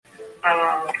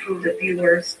through the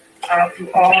viewers,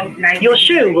 through all 90. Your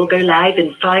show will go live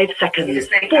in 5 seconds. We just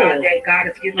thank 4, God that God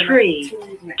has given 3, us the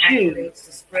tools and the 2, accolades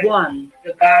to spread 1.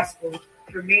 the gospel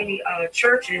through many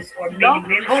churches or many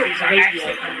ministries are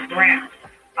actually underground.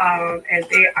 And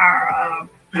they are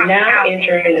now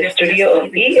entering the studio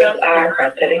of ELR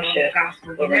Prophetic Shift,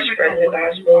 where we spread the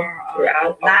gospel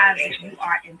throughout all nations.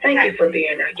 Thank you for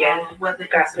being our guest. Whether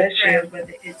God it's bless prayer, you.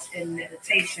 whether it's in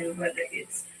meditation, whether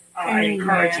it's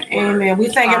Amen. Amen. We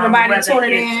thank everybody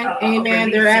tuning in.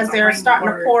 Amen. They're starting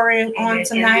to pour in on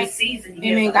tonight.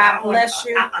 Amen. God bless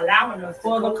you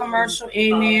for the commercial.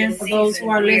 Amen. For those who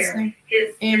are listening.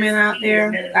 Amen. Out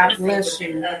there. God bless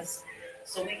you.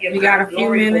 So we got a few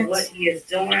minutes. What He is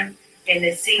doing in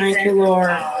this season. Thank you, Lord.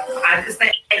 I just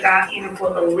thank God even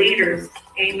for the leaders.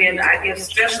 Amen. I give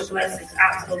special blessings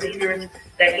out to the leaders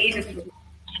that even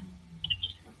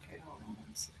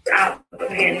out the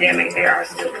pandemic, they are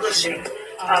still pushing.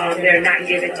 They're not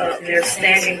giving up. They're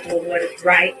standing for what is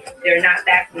right. They're not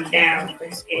backing down.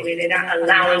 Amen. They're not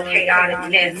allowing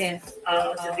chaoticness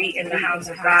to be in the house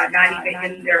of God, not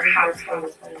even in their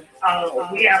household.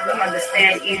 We have to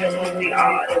understand, even when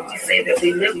if we say that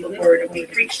we live the word and we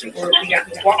preach the word, we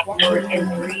got to walk the word and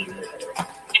breathe the word.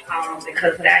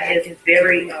 Because that is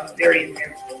very, very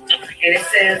important. And it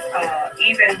says,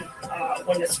 even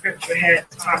when the scripture had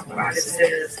talked about it,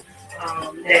 says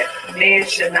that man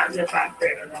should not live by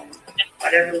bread alone,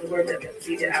 but every word that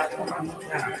proceeded out of the mouth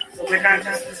of God. So we're not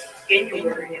just in your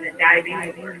word and diving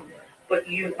in your word, but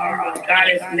you are, God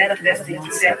is manifesting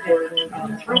that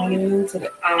word through you.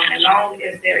 As long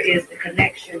as there is the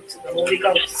connection to the Holy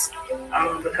Ghost,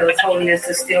 because holiness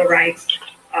is still right.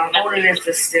 Holiness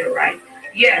is still right.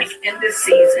 Yes, in this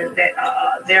season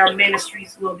that their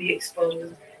ministries will be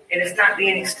exposed. And it's not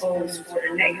being exposed for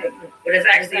the negative, but it's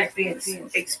actually being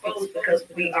exposed because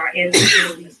we are in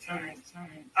this time.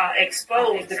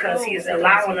 Exposed because He is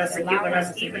allowing us and giving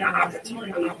us even an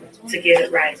opportunity to get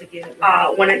it right. In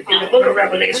the book of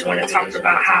Revelation, when it talks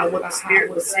about how what the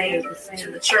Spirit was saying to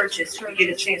the churches, you get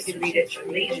a chance to read at your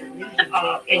leisure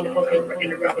in the book of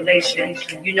the Revelation.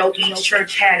 You know, each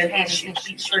church had an issue.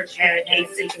 Each church had a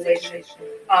situation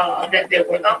that they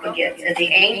were up against, and the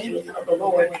angels of the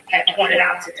Lord had pointed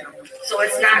out to them. So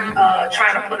it's not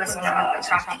trying to put us on a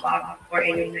chopping block or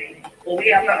anything. Well, we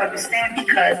have to understand,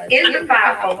 because in the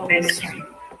fivefold ministry,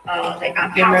 the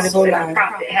apostle and the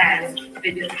prophet has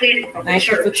been depleted from the church. Thank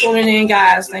you for tuning in,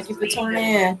 guys. Thank you for tuning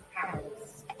in.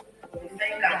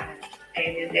 Thank God.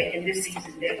 And in this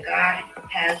season that God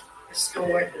has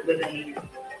restored the living hand.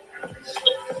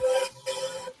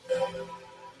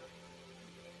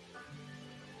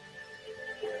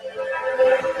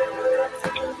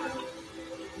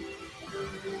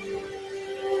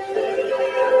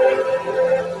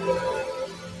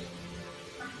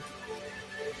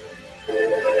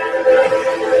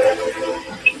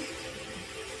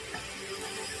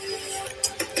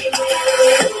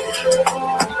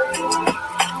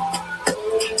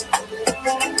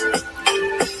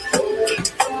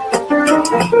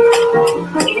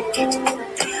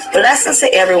 Blessings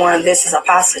to everyone. This is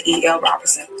Apostle E.L.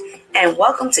 Robertson, and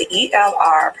welcome to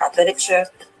ELR Prophetic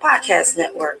Shift Podcast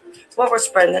Network, where we're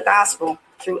spreading the gospel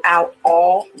throughout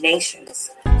all nations.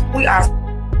 We are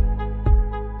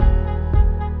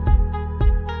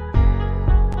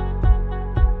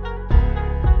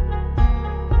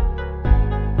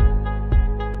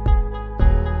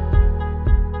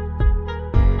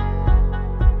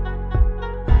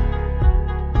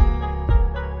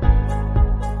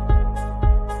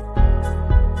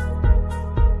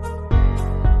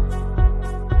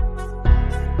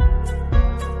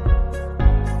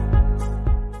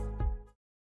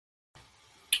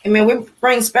Amen. We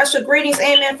bring special greetings,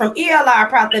 amen, from ELR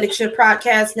Prophetic Shift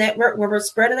Podcast Network, where we're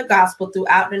spreading the gospel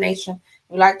throughout the nation.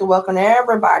 We'd like to welcome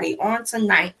everybody on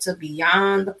tonight to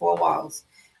Beyond the Four Walls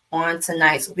on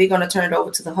tonight. So we're going to turn it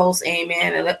over to the host,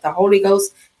 amen, and let the Holy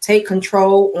Ghost take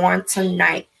control on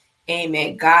tonight.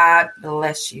 Amen. God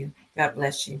bless you. God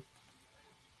bless you.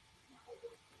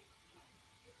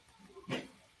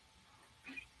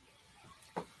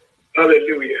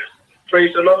 Hallelujah.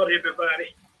 Praise the Lord,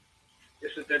 everybody.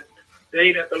 This is the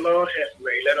day that the Lord has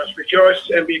made. Let us rejoice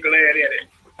and be glad in it.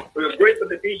 We're grateful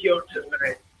to be here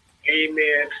tonight.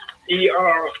 Amen.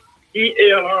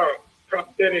 ELR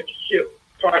Prophetic Shift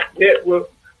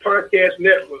Podcast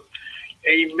Network.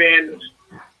 Amen.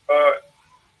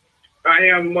 I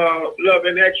am Love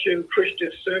in Action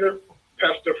Christian Center,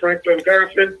 Pastor Franklin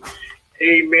Garfin.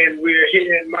 Amen. We're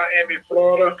here in Miami,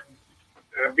 Florida.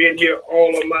 I've been here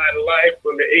all of my life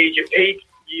from the age of 8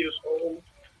 years old.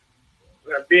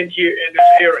 I've been here in this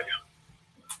area.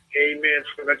 amen,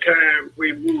 from the time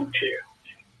we moved here.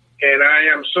 And I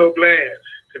am so glad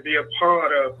to be a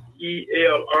part of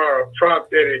ELR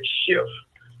Prophetic Shift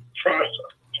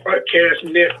Podcast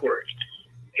Network.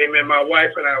 Amen. My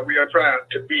wife and I, we are proud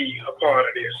to be a part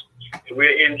of this. And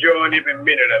we're enjoying every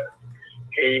minute of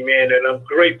it. Amen. And I'm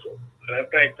grateful. And I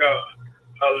thank God.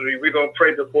 Hallelujah. We're going to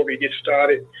pray before we get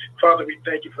started. Father, we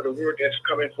thank you for the word that's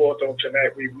coming forth on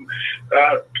tonight.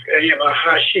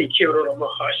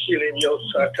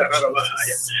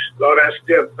 Lord, I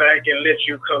step back and let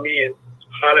you come in.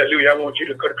 Hallelujah. I want you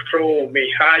to control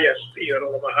me.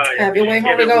 Have your way,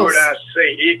 Holy Every Ghost. word I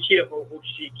say.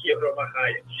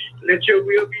 Let your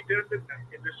will be done tonight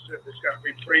in this service. God,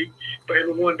 we pray for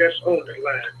everyone that's on the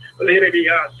line. Let it be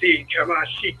our seed. Come on,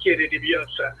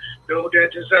 those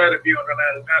that desire to be on the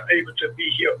line and not able to be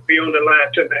here, be on the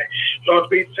line tonight. Lord,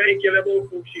 we thank you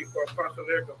for Apostle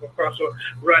Erica, for Apostle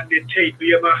Rodney Tate,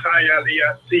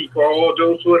 for all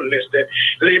those who are listed.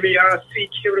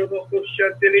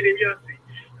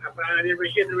 I bind every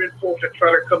hindering force that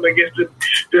try to come against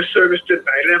this service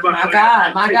tonight. My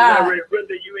God. I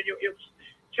render you and your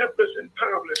helpless and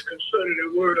powerless concerning the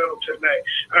word on tonight.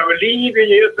 I relieve in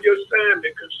your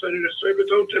assignment concerning the service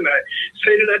on tonight.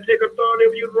 Satan, I take authority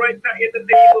of you right now in the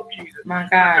name of Jesus. My I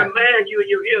God. command you and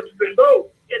your ears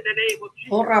below in the name of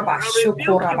Jesus. I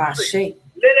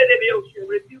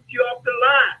rebuke you off the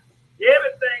line.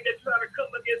 Everything that try to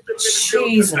come against the ministry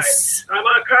Jesus. tonight.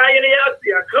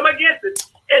 I come against it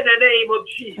in the name of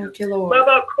Jesus. Thank you, Lord. I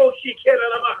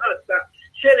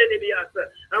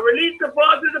release the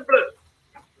bars of the blood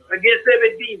against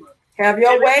every demon. Have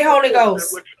your way, Holy Ghost.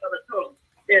 That would try to come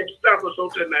and stop us on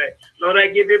tonight. Lord, I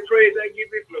give you praise. I give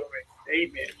you glory.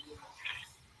 Amen.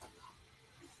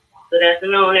 Good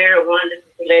afternoon, everyone. This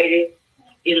is the lady,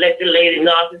 elected lady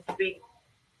office to speak.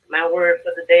 My word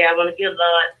for the day, I want to give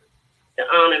Lord the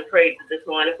honor and praise this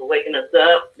morning for waking us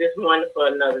up this morning for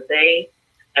another day.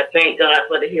 I thank God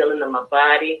for the healing of my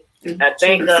body. I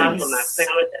thank God for my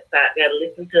family that's out there to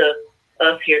listen to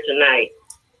us here tonight.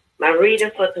 My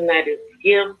reading for tonight is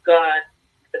Give God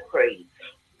the Praise.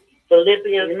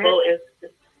 Philippians 4 and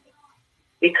 6.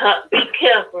 Be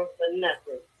careful for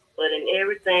nothing, but in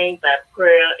everything by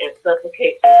prayer and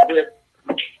supplication with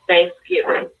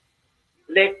thanksgiving.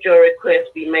 Let your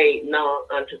requests be made known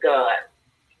unto God.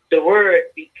 The word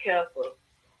be careful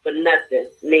for nothing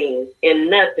means in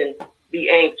nothing be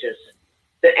anxious.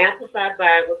 The Amplified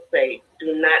Bible says,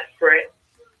 do not fret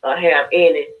or have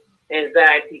any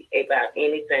anxiety about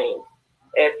anything.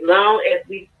 As long as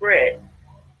we fret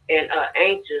and are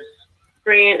anxious,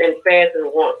 praying and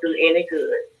fasting won't do any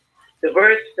good. The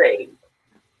verse says,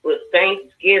 with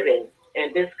thanksgiving,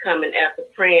 and this coming after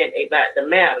praying about the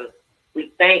matter,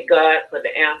 we thank God for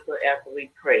the answer after we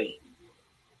pray.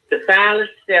 The final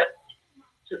step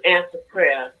to answer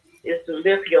prayer is to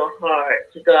lift your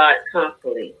heart to God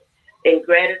constantly in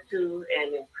gratitude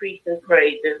and increasing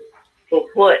praises for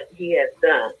what he has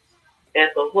done and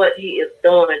for what he is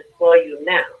doing for you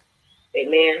now.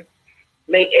 Amen.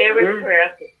 Make every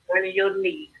prayer concerning your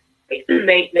needs a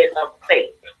statement of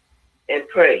faith and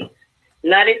praise,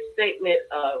 not a statement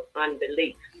of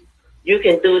unbelief. You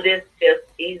can do this just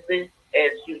easy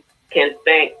as you can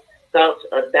think thoughts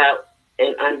of doubt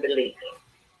and unbelief.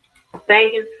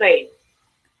 Thinking faith,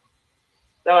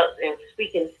 thoughts and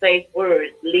speaking faith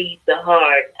words lead the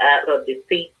heart out of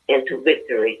defeat into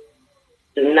victory.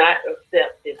 Do not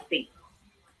accept defeat.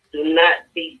 Do not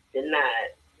be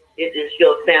denied. It is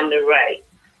your family right,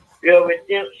 your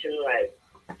redemption right,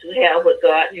 to have what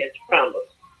God has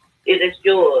promised. It is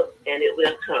yours and it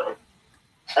will come.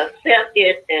 Accept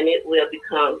it and it will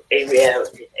become a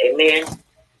reality. Amen.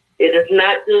 It is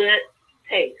not good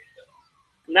taste,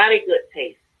 not a good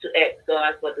taste to ask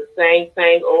God for the same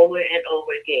thing over and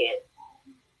over again.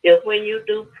 If when you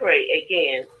do pray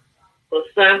again for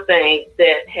something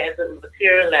that hasn't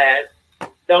materialized,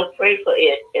 don't pray for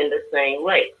it in the same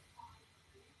way,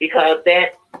 because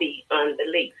that be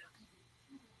unbelief.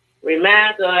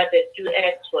 Remind God that you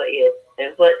asked for it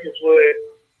and what his word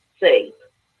says,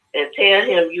 and tell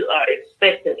him you are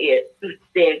expecting it,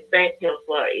 then thank him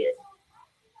for it.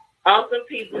 Often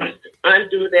people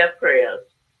undo their prayers.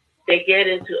 They get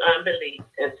into unbelief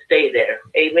and stay there.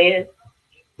 Amen.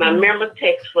 My memory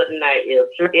text for tonight is,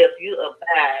 if you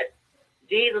abide,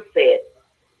 Jesus said,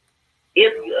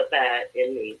 if you abide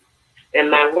in me, and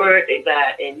my word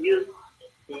abide in you,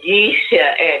 ye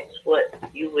shall ask what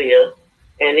you will,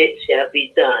 and it shall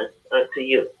be done unto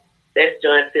you. That's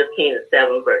John 15 and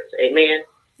 7 verse. Amen.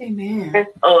 Amen.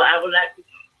 Oh, I would like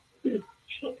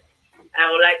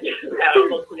to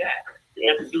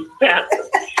introduce Pastor.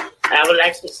 I would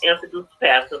like to introduce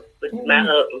Pastor, my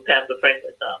husband, Pastor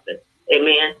Franklin Thompson.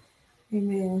 Amen.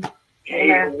 Amen.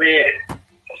 Amen.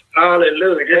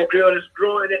 Hallelujah. This girl is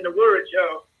growing in the word,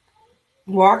 y'all.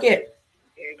 Walk it.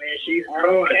 Amen. She's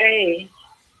growing. Okay.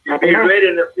 She'll be ready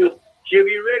in a few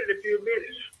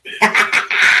minutes.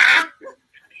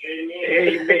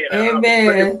 Amen.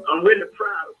 Amen. I'm really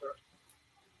proud of her.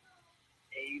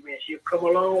 Amen. She's come a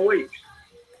long way.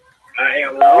 I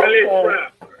am really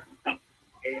proud of her.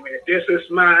 Amen. This is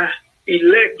my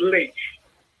elect lady.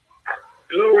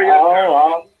 Glory to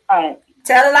God.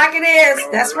 Tell it like it is.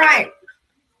 That's right.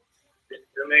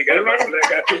 Like I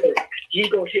said, you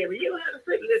gonna tell me, you don't have to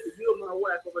say, listen, you're my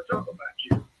wife, I'm gonna talk about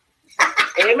you.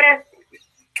 Amen.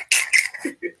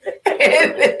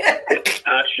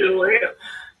 I sure am.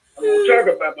 I'm gonna talk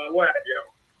about my wife,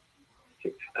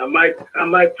 y'all. I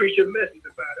might preach a message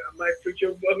about it. I might preach a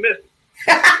message.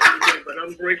 But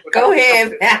I'm grateful. Go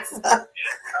ahead, Pastor.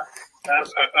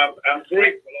 I'm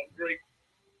grateful.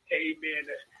 Amen.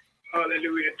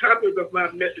 Hallelujah. The topic of my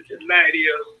message tonight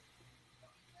is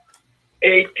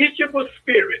a teachable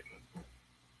spirit,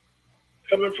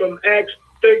 coming from Acts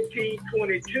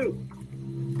 13:22.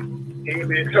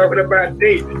 Amen. Talking about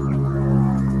David.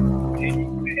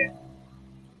 Amen.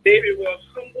 David was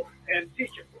humble and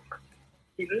teachable.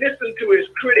 He listened to his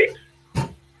critics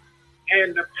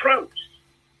and the prophets.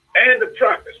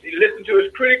 He listened to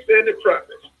his critics and the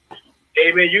prophets.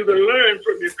 Amen. You can learn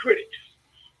from your critics.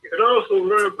 You can also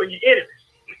learn from your enemies.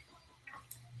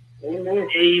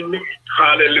 Amen.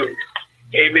 Hallelujah.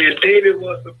 Amen. David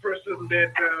was the person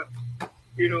that,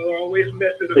 always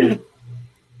messed it up.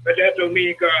 But that don't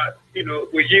mean God,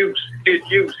 did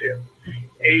use him.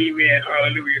 Amen.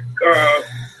 Hallelujah.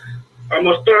 I'm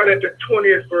going to start at the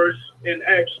 20th verse in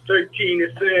Acts 13.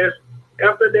 It says,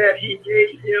 after that, he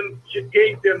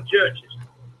gave them judges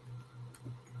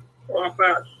for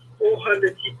about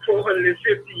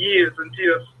 450 years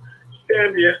until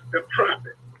Samuel the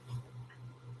prophet.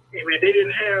 Amen. They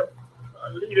didn't have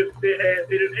leaders. They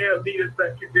didn't have leaders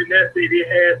back in that day. They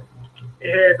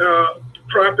had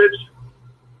prophets.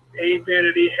 Amen.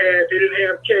 And they didn't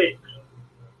have kings.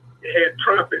 They had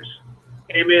prophets.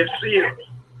 Amen. Seers.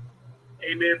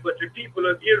 Amen. But the people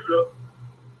of Israel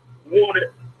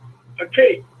wanted a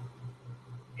king.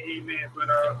 Amen. But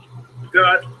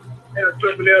God had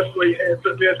something else for you, had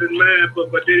something else in mind,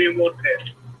 but they didn't want that.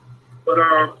 But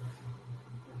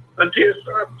until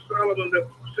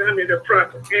Samuel the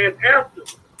prophet, and after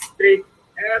they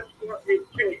asked for a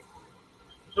king,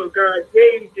 so God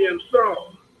gave them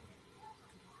Saul,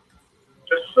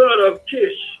 the son of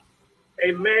Kish,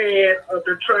 a man of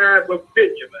the tribe of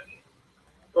Benjamin,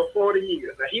 for 40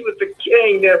 years. Now he was the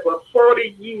king there for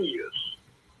 40 years.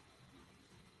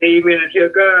 Amen. Until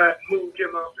God moved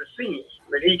him off the scene.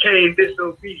 When he came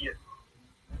disobedient.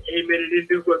 Amen. He didn't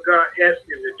do what God asked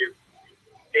him to do.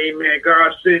 Amen.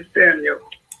 God sent Samuel.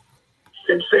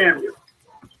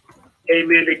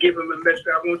 Amen. To give him a message.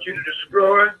 I want you to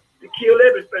destroy, to kill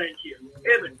everything here.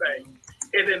 Everything.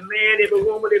 Every man, every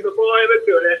woman, every boy, every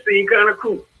girl. That seemed kind of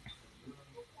cool.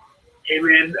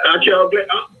 Amen. Aren't y'all glad?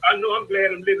 I know I'm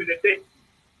glad I'm living today.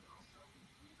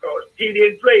 Because he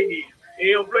didn't play these.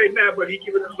 He don't play now, but he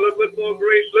give us a little bit more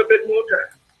grace, a little bit more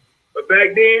time. But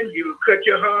back then, he would cut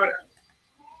your heart out.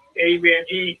 Amen.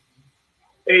 He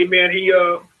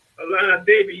allowed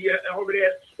David. He already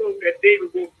spoke that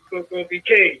David was going to be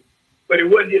king, but it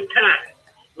wasn't his time.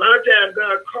 A lot of times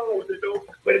God calls it, though,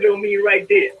 but it don't mean right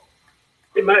there.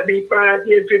 It might be 5,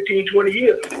 10, 15, 20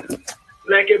 years.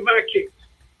 Like in my case.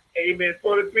 Amen.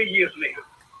 43 years later.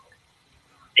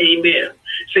 Amen.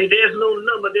 See, there's no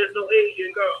number, there's no age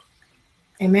in God.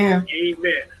 Amen.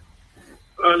 Amen.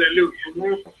 Hallelujah.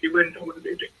 See, when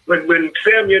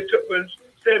Samuel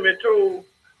told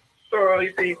Saul, he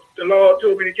said, the Lord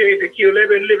told me to kill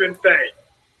every living thing,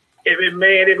 every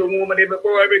man, every woman, every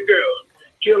boy, every girl.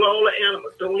 Kill all the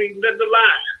animals. Don't leave nothing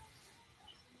alive.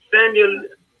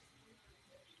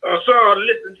 Saul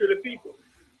listened to the people.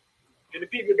 And the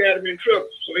people got him in trouble.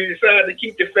 So he decided to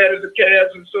keep the fat of the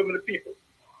calves and some of the people.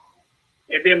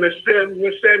 And then when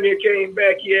Samuel came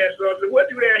back, he asked Saul, what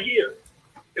do I hear?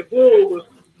 The bull was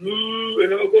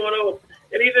and all going on.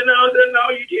 And he said, no,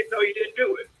 you didn't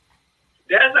do it.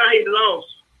 That's how he lost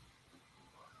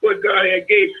what God had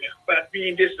gave him by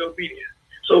being disobedient.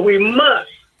 So we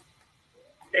must,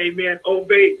 amen,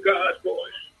 obey God's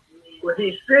voice. When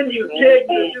he sends you, tell you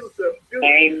to do something, do it.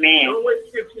 Amen. Don't wait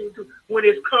 15 to when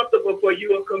it's comfortable for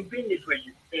you or convenient for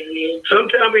you.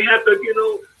 Sometimes we have to,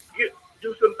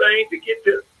 do some things to get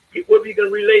where we can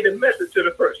relay the message to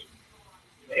the person.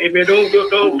 Amen. Don't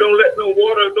let no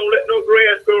water, don't let no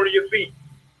grass go to your feet.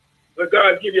 But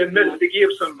God give you a message to give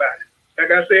somebody.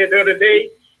 Like I said the other day,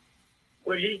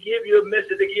 when he give you a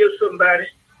message to give somebody,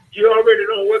 you already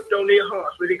done worked on their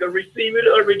hearts, whether they can receive it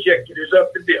or reject it. It's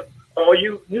up to them. Or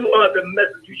you are the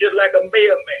message. You just like a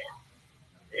mailman.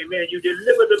 Amen. You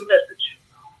deliver the message.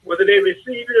 Whether they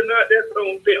receive it or not, that's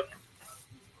on them.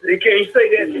 They can't say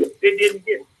that they didn't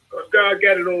get it, because God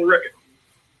got it on record.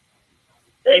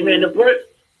 Amen. The verse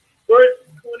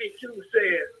 22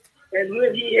 says, and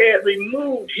when he had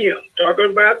removed him,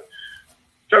 talking about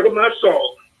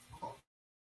Saul,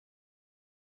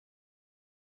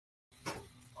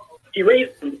 he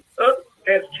raised him up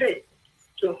as king,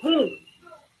 to whom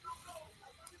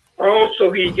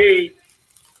also he gave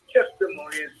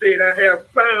testimony and said, I have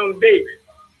found David,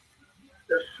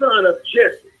 the son of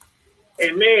Jesse,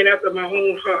 a man after my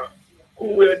own heart,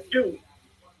 who will do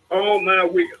all my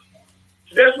will.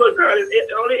 So that's what God is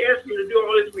only asking you to do,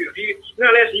 all his will. He's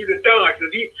not asking you to dodge.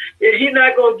 He's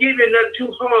not going to give you nothing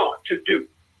too hard to do.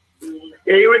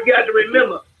 And you got to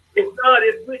remember, if God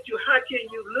is with you, how can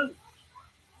you lose?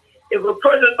 If a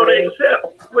person don't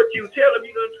accept what you tell them,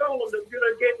 you're going to tell them that you're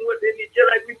going to get what they need, just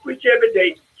like we preach every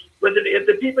day. But if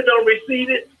the people don't receive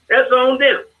it, that's on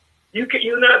them.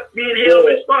 You're not being held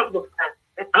responsible.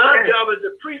 Our job is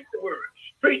to preach the word,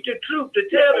 preach the truth, to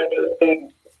tell the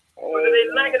truth, whether they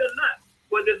like it or not.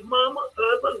 Whether it's mama,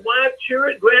 husband, wife,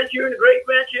 children, grandchildren,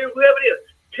 great-grandchildren, whoever it is,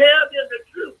 tell them the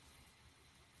truth.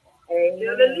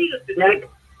 Tell the leaders the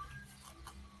truth.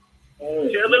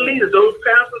 Tell the leaders, those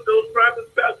pastors, those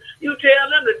prophets, you tell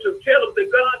them the truth. Tell them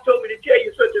that God told me to tell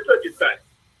you such and such a thing.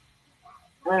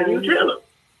 And you tell them.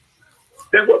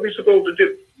 That's what we're supposed to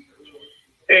do.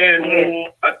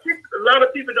 And I think a lot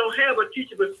of people don't have a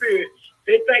teachable spirit.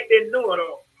 They think they know it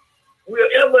all. We're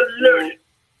ever learning.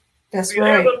 That's we're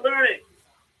right. ever learning.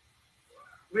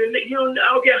 I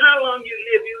don't care how long you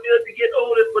live. You live to get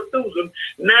old as Methuselah,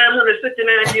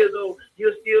 969 years old.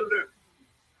 You're still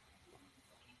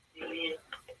learning.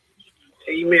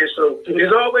 Amen. So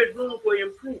there's always room for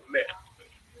improvement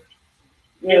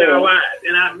in our lives,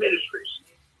 in our ministries.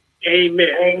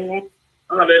 Amen.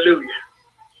 Hallelujah.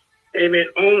 Amen.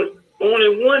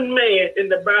 Only one man in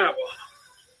the Bible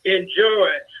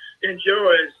enjoys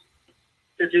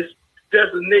this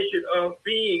designation of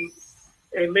being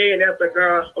a man after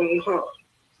God's own heart.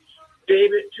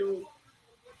 David, to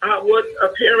outward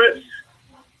appearance,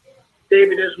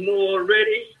 David is more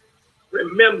ready.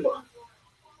 Remember,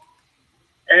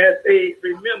 as a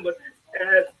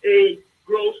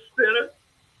gross sinner,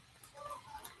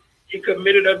 he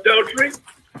committed adultery,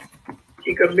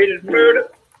 he committed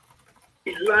murder,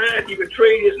 he lied, he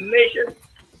betrayed his nation,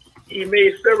 he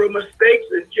made several mistakes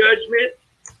in judgment,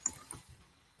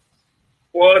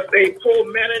 was a poor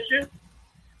manager,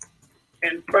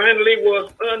 and finally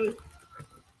was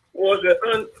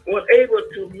able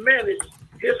to manage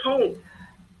his home.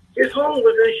 His home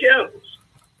was in shambles.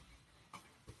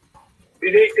 They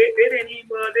didn't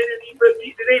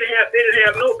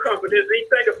have no confidence. They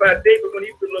think about David when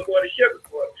he was a little boy, the shepherd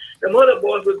boy. The other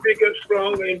boys was big and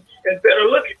strong and better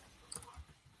looking.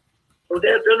 So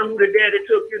that's who the daddy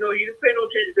took. He didn't pay no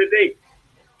attention to David,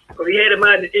 because he had him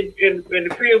out in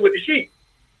the field with the sheep.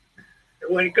 And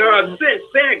when God sent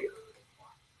Samuel,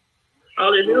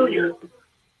 hallelujah,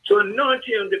 to anoint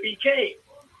him to be king.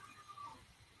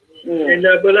 And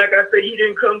but like I said, he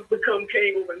didn't become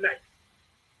king overnight.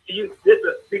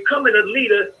 Becoming a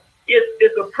leader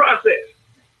is a process.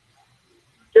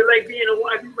 Just like being a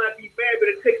wife, you might be bad, but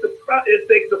it takes a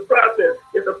process.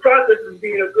 It's a process of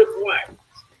being a good wife.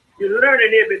 You're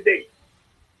learning every day.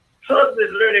 Husband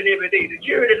is learning every day. The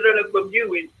children is learning from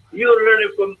you, and you're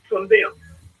learning from them.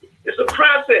 It's a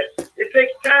process. It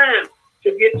takes time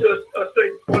to get to a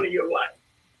certain point in your life.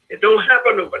 It don't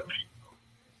happen overnight.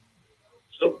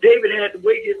 So David had to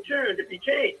wait his turn to be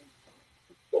king.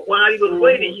 But while he was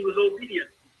waiting, he was obedient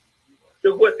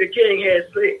to what the king had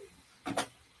said.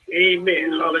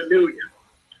 Amen. Hallelujah.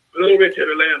 Glory to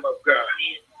the Lamb of God.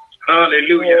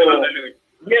 Hallelujah. Hallelujah.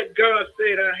 Yet God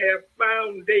said, I have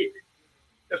found David,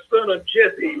 the son of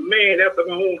Jesse, a man after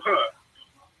my own heart,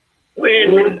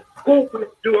 who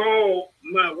could do all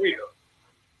my will.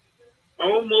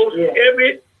 Almost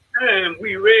every time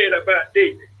we read about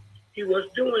David, he was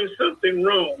doing something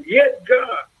wrong. Yet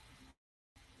God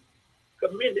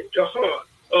commended to heart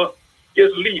of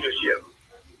his leadership.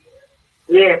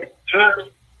 Yes.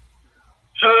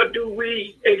 How do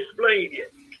we explain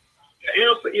it? The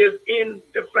answer is in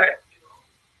the fact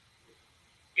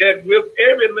that with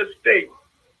every mistake,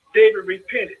 David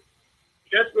repented.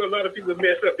 That's where a lot of people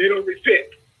mess up. They don't repent.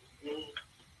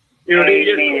 They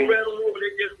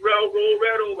just roll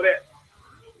right over that.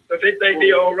 But they think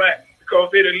they're all right. because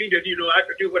they're the leader. I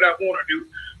can do what I want to do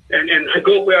and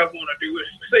go where I want to do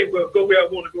and go where I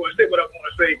want to go and say what I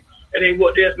want to say. And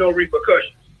there's no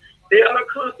repercussions. There are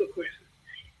consequences.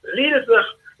 Leaders are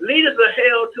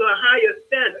held to a higher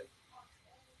standard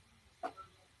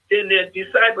than their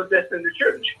disciples that's in the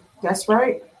church. That's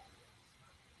right.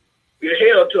 You're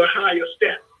held to a higher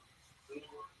standard.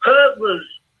 Husbands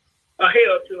are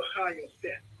held to a higher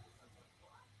standard.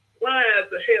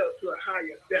 Wives are held to a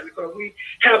higher standard because we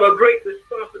have a great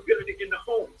responsibility in the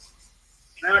home.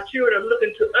 And our children are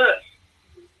looking to us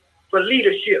for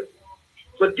leadership,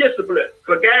 for discipline,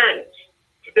 for guidance,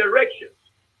 for directions.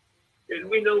 And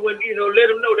we know when, let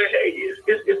them know that, hey,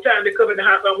 it's time to come in the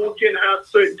house. I want you in the house at a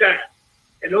certain time.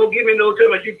 And don't give me no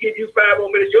time. You get you 5 more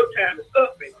minutes. Your time is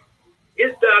up, baby.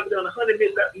 It's dark down 100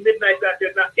 midnight out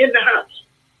there, not in the house.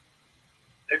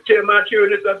 I tell my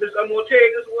children this, I'm going to tell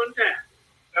you this one time.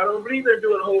 I don't believe in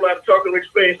doing a whole lot of talking or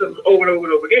explaining something over and over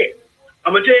and over again.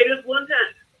 I'm going to tell you this one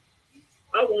time.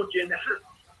 I want you in the house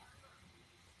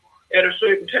at a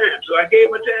certain time. So I gave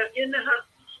my time in the house.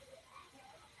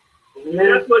 And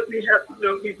that's what we have to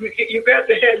know. You got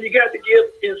to give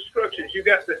instructions. You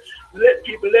got to let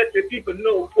the people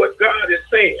know what God is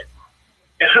saying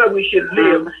and how we should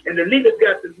live. And the leaders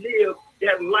got to live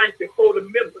that life before the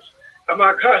members.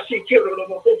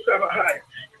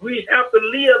 We have to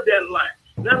live that life.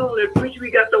 Not only preach,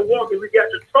 we got to walk it, we got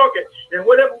to talk it. And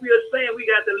whatever we are saying, we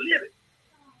got to live it.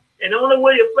 And the only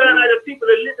way you find out if people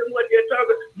are living what they're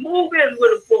talking, move in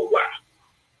with them for a while.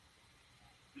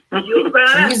 You'll find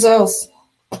out. Jesus.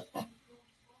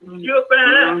 You'll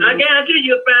find out. I guarantee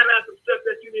you'll find out some stuff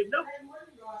that you didn't know.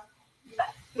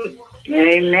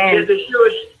 Amen.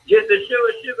 Just to show a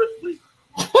sugar sweet.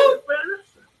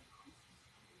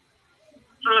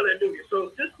 Hallelujah.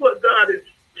 So this is what God is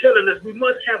telling us. We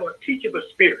must have a teachable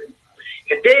spirit.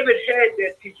 And David had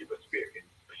that teachable spirit.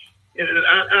 And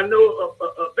I know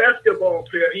a basketball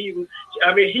player, he was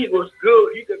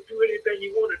good. He could do anything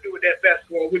he wanted to do with that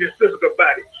basketball with his physical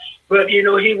body. But, he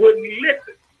wouldn't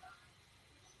listen.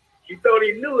 He thought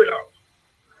he knew it all.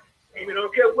 And you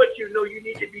don't care what you know, you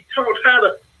need to be taught how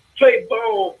to play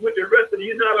ball with the rest of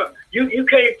you. You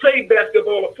can't play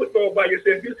basketball or football by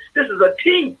yourself. This is a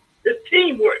team. It's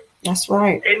teamwork. That's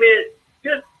right. Amen.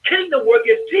 This kingdom work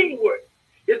is teamwork.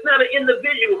 It's not an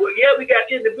individual work. Yeah, we got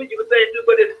individual things to do,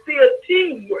 but it's still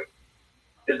teamwork.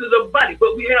 This is a body,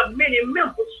 but we have many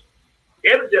members.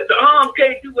 The arm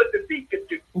can't do what the feet can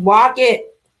do. Walk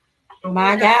it.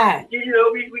 My God. We can't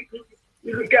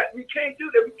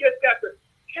do that. We just got to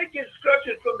take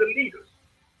instructions from the leaders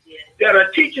that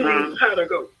are teaching us how to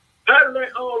go. I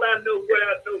learned all I know what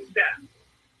I know now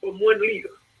from one leader.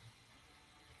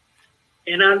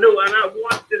 And I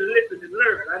wanted to listen and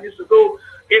learn. I used to go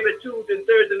every Tuesday and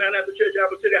Thursday night after church. I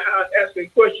would sit at the house asking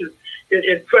questions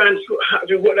and trying to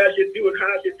do what I should do and how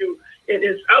I should do. And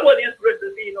I wasn't interested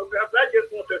in being no pastor. I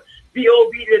just want to be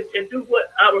obedient and do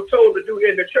what I was told to do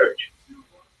in the church.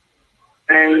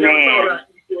 Amen.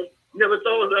 Never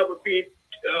thought I would be,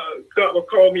 God would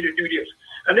call me to do this.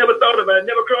 I never thought about it. It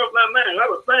never crossed my mind. I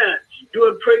was fine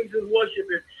doing praise and worship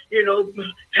and,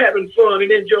 having fun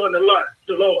and enjoying the Lord.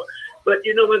 But,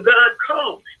 when God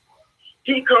called me,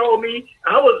 He called me.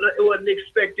 I wasn't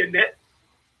expecting that.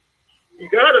 You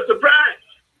got a surprise.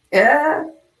 Yeah.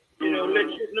 Let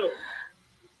you know.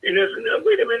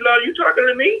 Wait a minute, Lord, you talking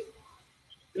to me?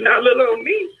 Not little old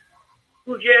me,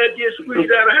 who just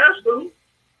squeezed out of high school.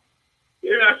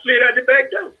 I slid out the back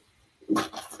door.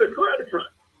 Couldn't go out the front.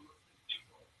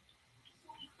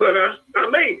 But I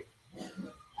made it.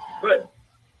 But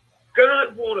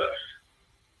God wants us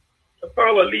to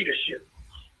follow leadership.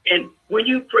 And when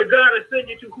you pray, God will send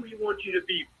you to who He wants you to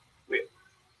be with.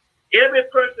 Every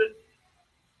person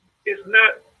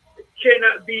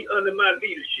cannot be under my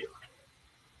leadership.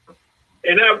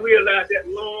 And I realized that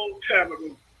long time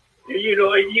ago.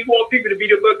 You want people to be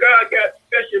there, but God got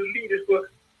special leaders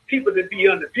for people to be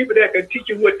under, people that can teach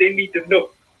them what they need to know.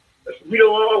 We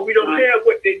don't have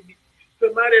what they need.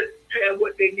 Somebody have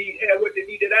what they need,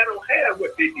 that I don't have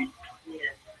what they need.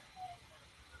 Yeah.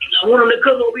 I want them to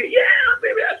come over here. Yeah,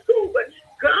 baby, that's cool, but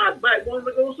God might want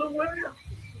them to go somewhere else.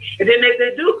 And then if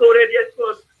they do go there just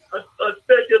for a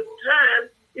special time,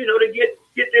 to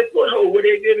get their foothold where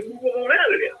they get to move on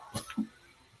out of there.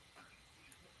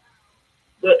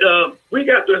 But we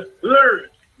got to learn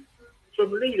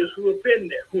from leaders who have been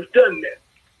there, who've done that.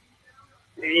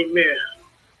 Amen.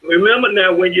 Remember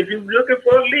now, if you're looking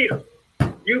for a leader,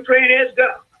 you pray and ask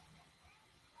God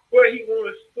where He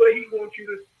wants to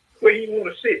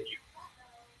sit you,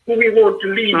 who He wants to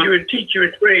lead you and teach you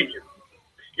and train you.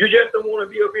 You just don't want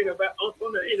to be up in about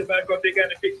anybody because they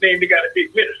got a big name, they got a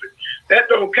big ministry. That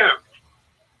don't count.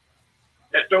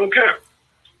 That don't count.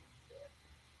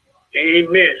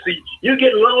 Amen. See, you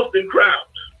get lost in crowds.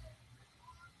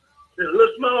 In a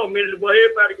little small ministry where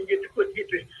everybody can get to put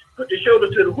the shoulder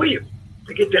to the wheel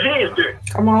to get their hands dirty.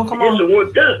 Come on. Get some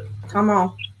work done. Come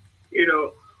on. You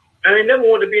know, I ain't never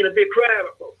want to be in a big crowd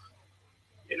of folks.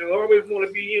 You know, I always want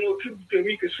to be, people so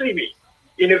you can see me.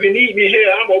 And if you need me here,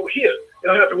 I'm over here. You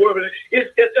don't have to worry about it. Is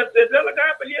that a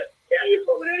guy over here? Yeah, he's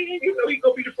over there. He's going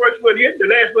to be the first one here, the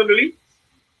last one to leave.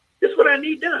 This is what I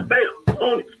need done. Bam,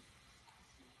 on it.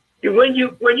 And when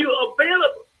you're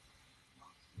available,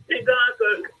 then God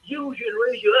can use you and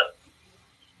raise you up.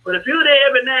 But if you're there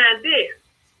every now and then,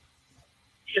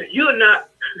 you're not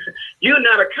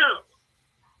accountable.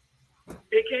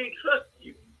 They can't trust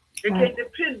you. They can't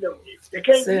depend on you. They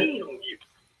can't lean on you.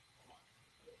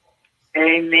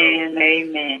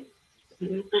 Amen.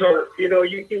 So,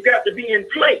 you got to be in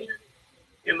place.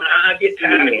 And I get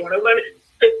tired of going.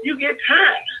 You get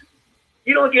tired.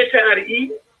 You don't get tired of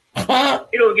eating.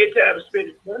 You don't get tired of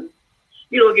spending money.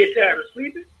 You don't get tired of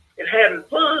sleeping and having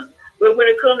fun. But when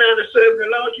it comes down to serving the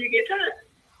Lord, you get tired.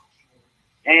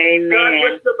 Amen. God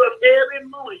wakes up every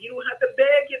morning. You don't have to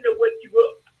beg him to wake you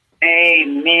up.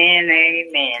 Amen.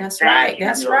 That's right.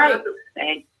 That's right.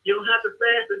 You don't have to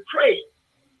fast and pray.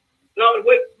 Lord,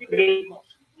 wake you up.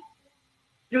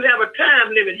 You have a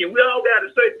time limit here. We all got a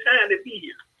certain time to be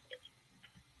here.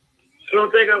 I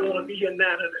don't think I want to be here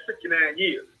 969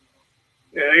 years.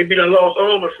 Ain't been lost.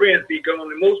 All my friends be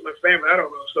gone, and most of my family, I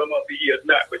don't know if some of them be here or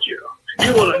not, but you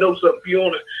want to know something. You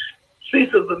want to see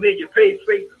some familiar faces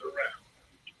around.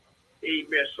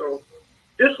 Amen. So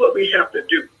this is what we have to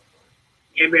do.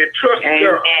 Amen. Trust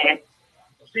God.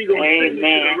 He's going to send you to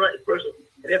the right person.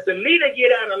 And if the leader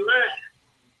get out of line,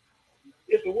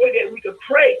 it's a way that we can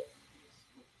pray.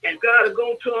 And God is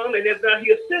going to them, and if not,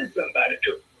 he'll send somebody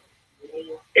to them.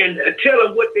 And tell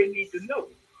them what they need to know.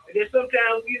 And then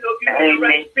sometimes, if you have the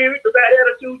right spirit, the right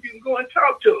attitude, you can go and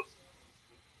talk to them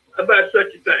about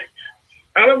such a thing.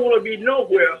 I don't want to be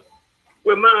nowhere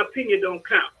where my opinion don't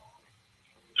count.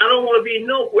 I don't want to be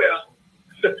nowhere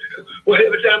where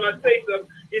every time I say something,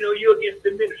 you're against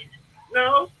the ministry.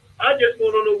 No, I just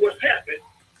want to know what's happened.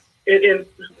 And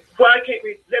why can't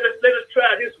we, let us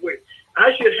try this way.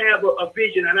 I should have a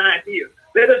vision, an idea.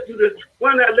 Let us do this.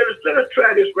 Why not let us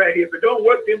try this right here. If it don't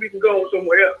work, then we can go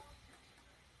somewhere else.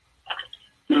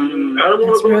 I don't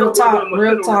want to go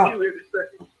real talk.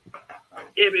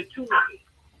 Every Tuesday,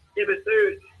 every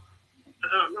Thursday. I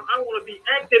want to be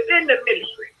active in the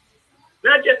ministry.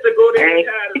 Not just to go there and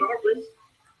tithe and offering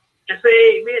and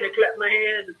say amen and clap my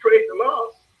hands and praise the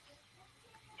Lord.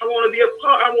 I want to be a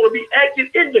part. I want to be active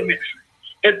in the ministry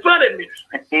and for the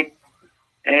ministry.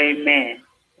 Amen.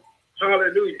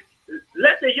 Hallelujah.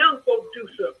 Let the young folks do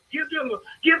something.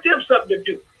 Give them something to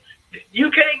do. You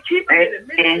can't keep them in the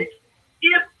ministry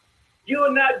if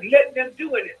you're not letting them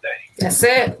do anything. That's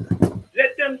it.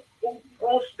 Let them,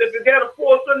 if you got a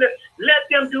force on them, let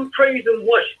them do praise and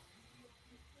worship.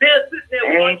 They'll sit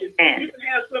there watching. You can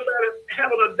have somebody,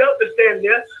 have an adult to stand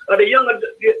there, or a young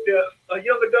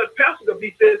adult pastor will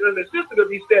be standing there, and the sister will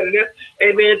be standing there,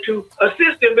 amen, to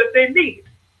assist them if they need it.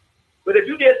 But if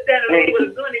you just standing there with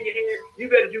a gun in your hand, you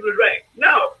better do it right.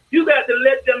 No, you got to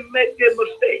let them make their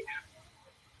mistakes.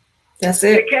 That's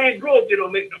it. They can't grow if they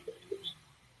don't make no mistakes.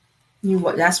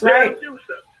 That's right. Let them do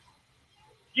something.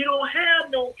 You don't have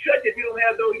no church if you don't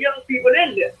have no young people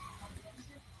in there.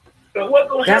 So what's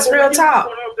going to happen? That's real talk.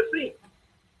 Off the scene?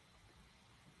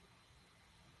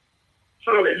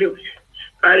 Hallelujah.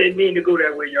 I didn't mean to go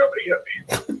that way, y'all, but help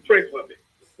me. Pray for me.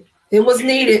 It was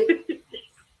needed.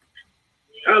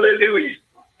 Hallelujah.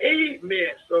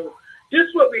 Amen. So this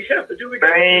is what we have to do. We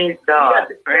got to have a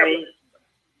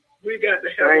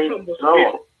humble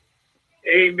spirit.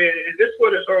 Amen. And this is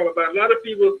what it's all about. A lot of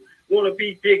people want to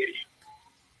be bigoted.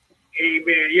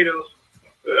 Amen.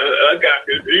 I got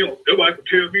this. Nobody can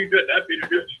tell me that I've been in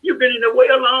this. You've been in the way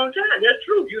a long time. That's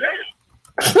true. You have.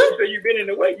 You say you've been in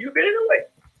the way. You've been in the way.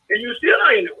 And you still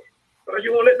are in the way. Because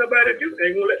you won't let nobody do that.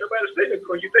 You won't let nobody say that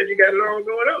because you think you got it all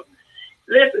going on.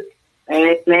 Listen.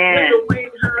 Amen. That's the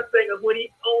Wayne Hines thing of when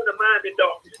he owned the Miami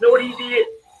Dolphins. You know what he did?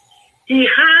 He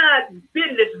hired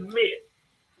businessmen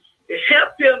to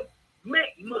help him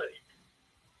make money.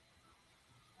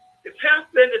 The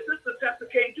pastor and the assistant pastor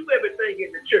can't do everything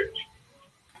in the church.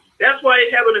 That's why you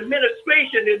have an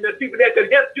administration and the people that can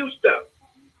help do stuff.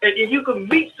 And if you can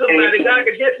meet somebody, God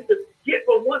can help you to get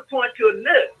from one point to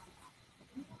another.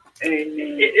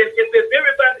 If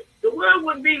everybody, the world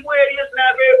wouldn't be where it is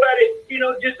now if everybody,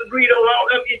 just agreed on all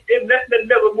of it, and nothing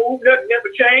never moved, nothing never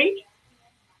changed.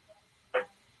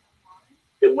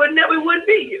 We wouldn't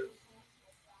be here.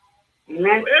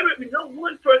 No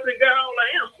one person got all the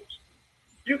answers.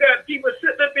 You got people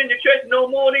sitting up in the church know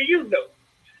more than you know.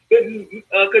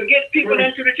 Could get people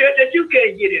into the church that you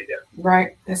can't get in there.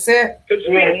 Right. That's it. Because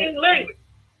speaking language.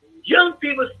 Young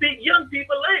people speak young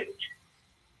people language.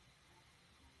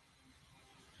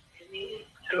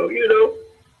 So,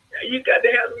 you got to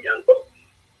have some young folks.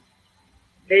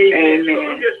 Amen. So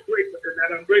I'm just grateful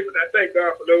tonight. I'm grateful. I thank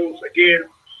God for those, again,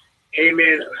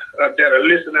 amen, that are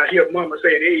listening. I hear Mama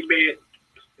saying, amen,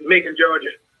 in Macon,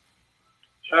 Georgia.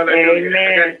 Hallelujah.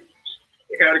 Amen.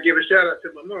 I got to give a shout out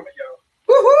to my mama, y'all.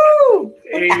 Woohoo!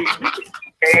 Amen.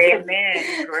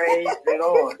 Amen. Praise the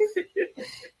Lord.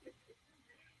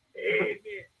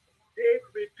 Amen. They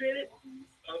repented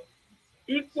of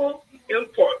equal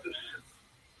importance.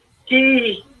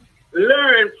 He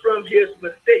learned from his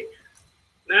mistakes.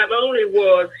 Not only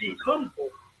was he humble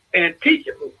and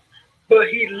teachable, but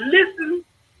he listened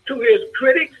to his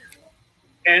critics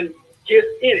and his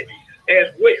enemies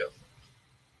as well.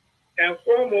 And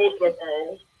foremost of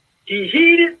all, he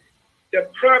heeded the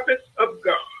prophets of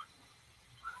God.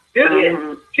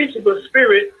 This teachable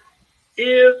spirit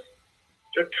is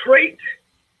the trait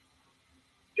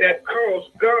that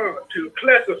caused God to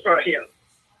classify him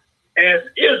as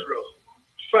Israel's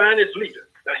finest leader.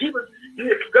 Now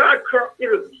God was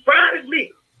the finest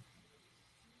leader.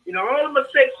 All the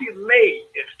mistakes he made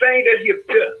and things that he had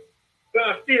done,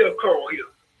 God still called him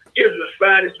Israel's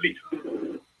finest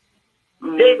leader.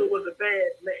 David was a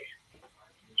bad man.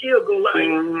 Killed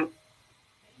Goliath.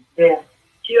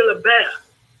 Kill a bear.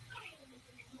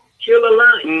 Kill a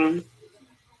lion.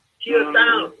 Kill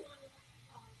thousands.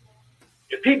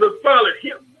 The people followed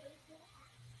him.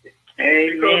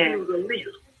 Because he was a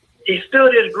leader. He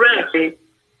stood his ground.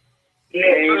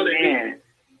 Amen.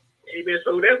 Amen. So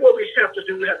that's what we have to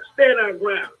do. We have to stand our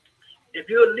ground. If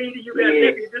you're a leader, you got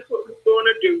to think, this is what we're going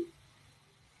to do.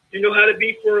 You know how to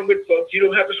be firm with folks. You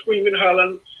don't have to scream and holler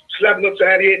and slap them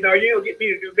upside the head. No, you don't get me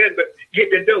to do that, but get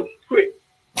the dough quick.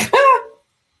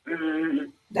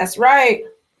 That's right.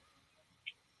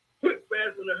 Quick,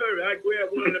 fast, in a hurry. I grab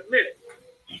one in a minute.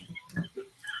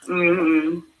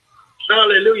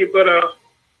 Hallelujah. But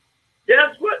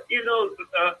that's what,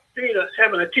 Tina,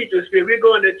 having a teacher spirit. We're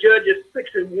going to Judges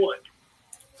 6:1.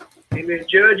 Amen.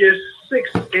 Judges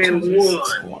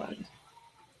 6:1.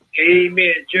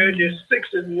 Amen. Judges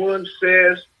 6:1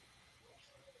 says,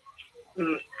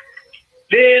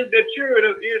 then the children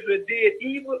of Israel did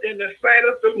evil in the sight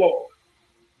of the Lord.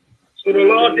 So the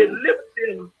Lord delivered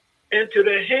them into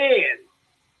the hand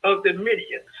of the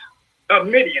Midian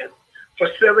for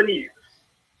 7 years.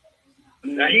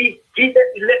 Now he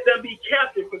let them be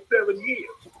captive for 7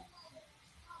 years.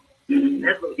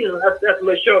 That's a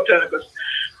little short time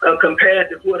compared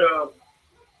to what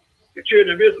the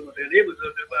children of Israel was in. It was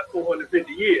about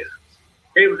 450 years.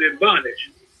 They was in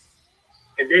bondage.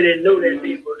 And they didn't know that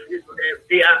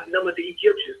they outnumbered the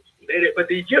Egyptians. But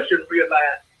the Egyptians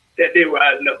realized that they were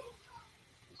outnumbered.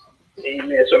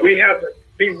 Amen. So we have to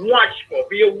be watchful,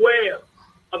 be aware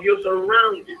of your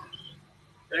surroundings.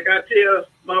 Like I tell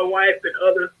my wife and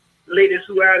other ladies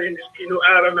who are out in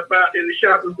out and about in the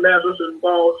shopping plazas and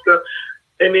malls stuff.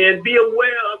 Amen. Be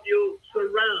aware of your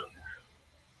surroundings.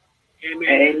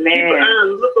 Amen.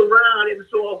 People look around every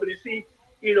so often to see,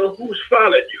 who's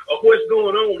followed you or what's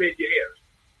going on in your area.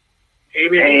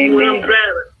 Amen. When I'm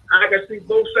driving, I can see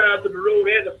both sides of the road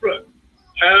and the front.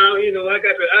 I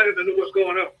got to know what's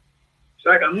going on. So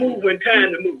I can move when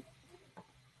time to move.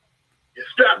 And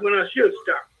stop when I should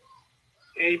stop.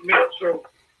 Amen. So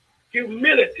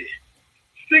humility,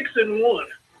 6:1.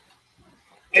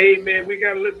 Amen. We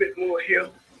got a little bit more here.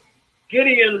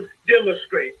 Gideon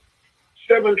demonstrates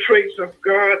 7 traits of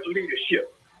God's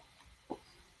leadership.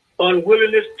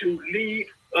 Unwillingness to lead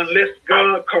unless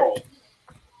God calls.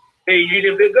 Hey,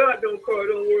 if God don't call,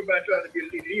 don't worry about trying to be a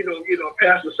leader.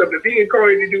 Pastor something. If he didn't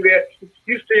call you to do that,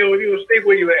 you stay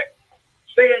where you at.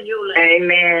 Stay in your lane.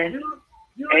 Amen.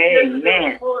 You're just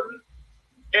as important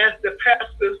as the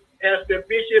pastors, as the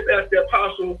bishop, as the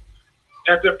apostle,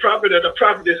 as the prophet, or the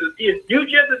prophetess is. You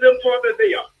just as important as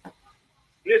they are.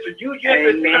 Listen, you just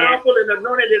as powerful and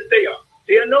anointed as they are.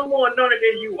 They are no more anointed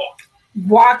than you are.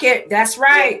 Walk it. That's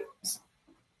right.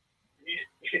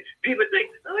 People think,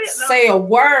 say a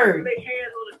word. Lay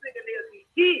hands on the sick and they'll be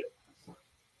healed.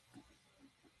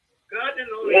 God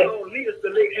didn't only call leaders to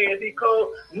lay hands, he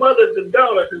called mothers and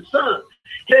daughters and sons.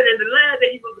 He said in the land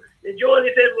that he was enjoying,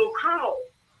 he said, will call.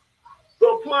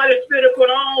 Go pour out his spirit upon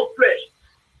all flesh.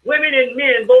 Women and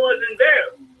men, boys and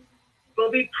girls.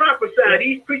 Gonna be prophesied.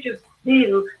 These preachers, these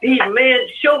men,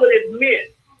 chauvinist men.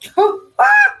 So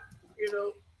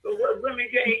what women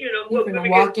can't, what women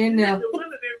walk in now.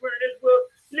 Women been running this world.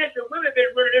 Listen, women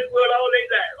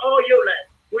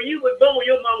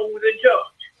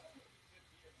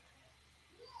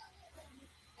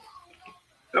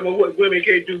Talking about what women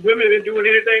can't do. Women been doing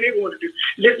anything they want to do.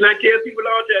 Listen, I tell people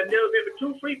all the time, there's never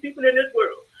been 2 free people in this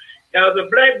world. There's a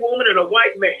black woman and a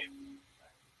white man.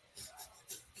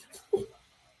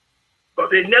 But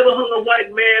they never hung a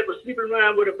white man for sleeping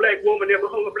around with a black woman. Never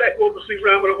hung a black woman for sleeping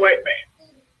around with a white man.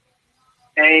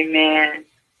 Amen.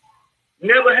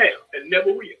 Never have and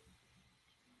never will.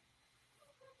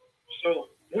 So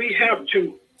we have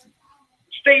to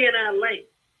stay in our lane.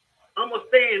 I'm going to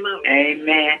stay in my lane.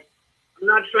 Amen. I'm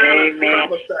not trying to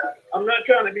prophesy. I'm not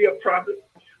trying to be a prophet.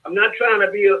 I'm not trying to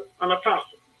be an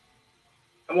apostle.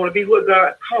 I want to be what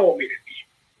God called me to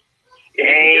be.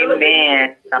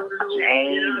 Amen. Step up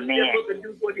and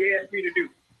do what He asked me to do.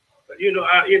 But we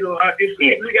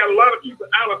got a lot of people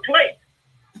out of place.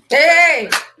 Hey.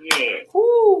 Yeah.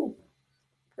 Woo.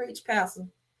 Preach, Pastor.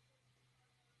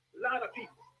 A lot of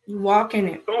people. You walk in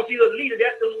it. Because you're a leader,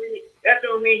 that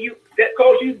don't mean you. That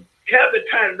because you have the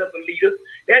title of a leader,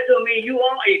 that don't mean you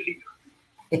are a leader.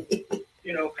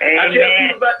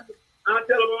 Amen. I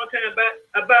tell them all the time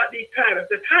about these titles.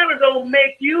 The title don't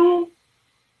make you.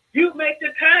 You make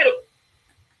the title.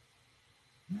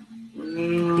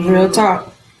 Real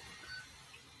talk.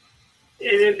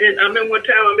 And I remember one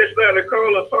time I missed out a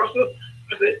call apostle.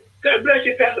 I said, God bless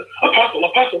you, Pastor. Apostle.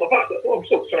 Oh, I'm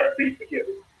so sorry. Please forgive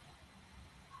me.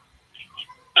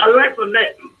 I learned from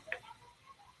that.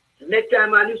 The next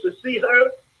time I used to see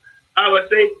her, I would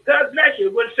say, God bless you.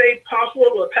 I wouldn't say apostle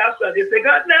or pastor. I just say,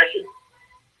 God bless you.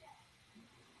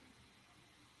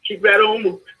 Keep right on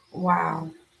moving. Wow.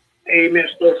 Amen.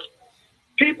 So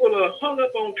people are hung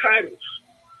up on titles.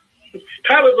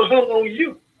 Titles are hung on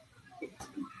you.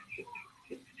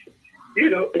 When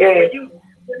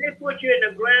they put you in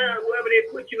the ground, wherever they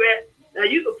put you at, now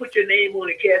you can put your name on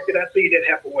the casket. I see that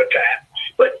happen one time.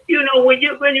 But when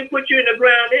you put you in the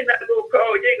ground, they're not gonna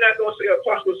call you. They're not gonna say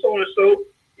Apostle so and so.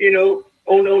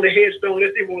 On the headstone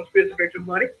unless they want to spend some extra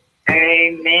money.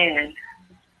 Amen.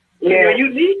 Yeah, you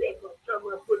need that. I'm talking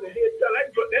about putting a headstone. I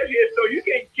can put that headstone. You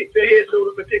can't keep the headstone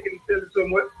in particular and sell it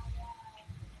somewhere.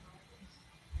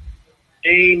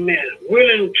 Amen.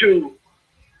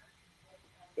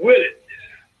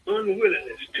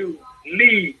 Unwillingness to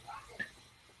lead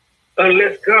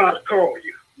unless God calls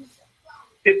you.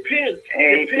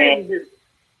 Depending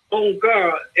on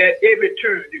God at every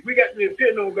turn. We got to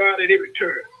depend on God at every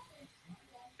turn.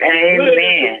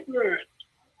 Amen.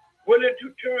 Willing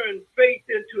to turn faith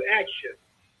into action.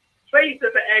 Faith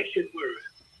is an action word.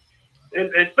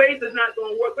 And faith is not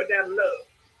going to work without love.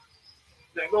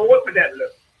 It's not going to work without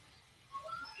love.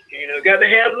 Got to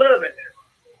have love in there.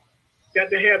 Got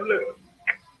to have love.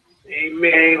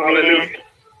 Amen. Hallelujah.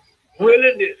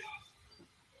 Willingness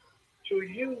to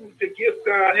use the gift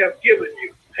God has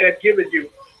given you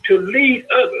to lead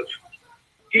others.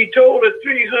 He told the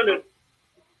 300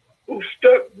 who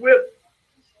stuck with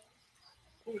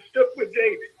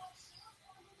David.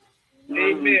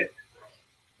 Amen.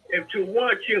 And to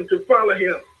watch him, to follow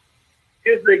him.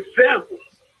 His example.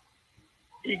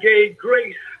 He gave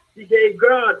grace. He gave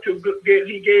God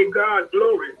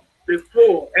glory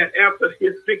before and after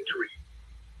his victory.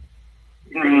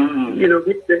 Mm-hmm.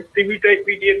 We think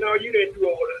we did. No, you didn't do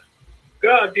all that.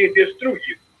 God did this through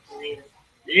you.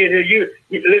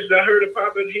 Listen, I heard a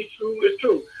prophet. It's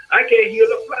true. I can't heal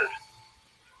a fly.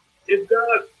 It's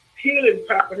God's healing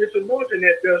power. It's anointing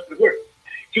that does the work.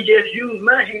 He just used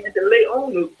my hand to lay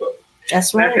on those folks.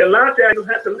 That's right. A lot of times you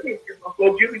have to lay on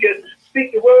folks. You can just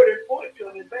speak the word and point to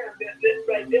them and bam, that's it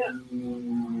right there.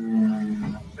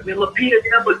 I remember Peter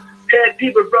had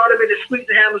people brought him in the suite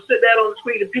to have him sit down on the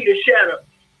suite, and Peter shattered.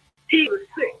 He was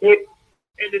sick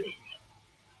and disease.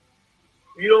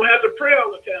 You don't have to pray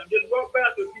all the time. Just walk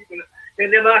past with people.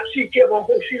 And then she kept on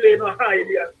who she laid on high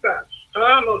the outside.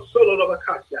 I'm on solo of a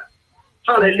kasha.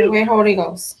 Hallelujah. Holy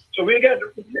Ghost. So we got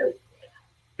to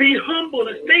be humble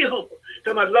and stay humble.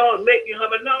 So my Lord make you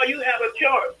humble. No, you have a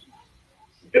choice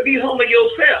to be humble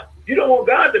yourself. You don't want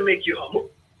God to make you humble.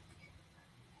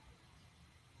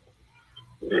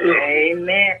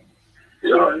 Amen.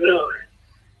 No.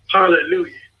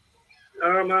 Hallelujah.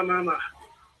 My.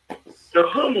 The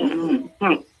humble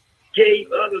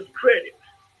gave others credit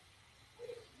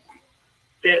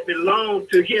that belonged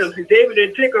to him. David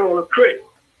didn't take all the credit.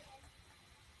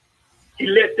 He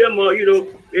let them,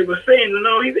 they were saying,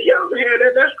 no, he said, y'all can have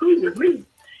that. That's cool with me.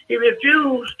 He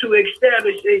refused to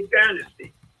establish a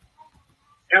dynasty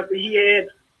after he had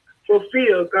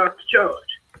fulfilled God's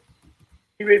charge.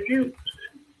 He refused.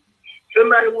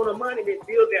 Somebody wanted money, they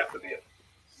built after them.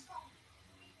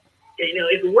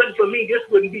 If it wasn't for me, this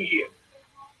wouldn't be here.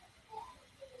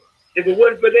 If it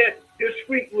wasn't for that, this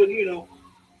freak would,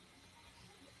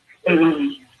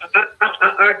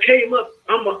 I came up.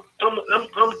 I'm a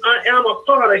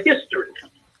part of history.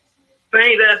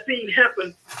 Things I've seen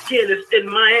happen here in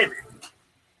Miami,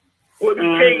 where we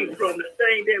came from, the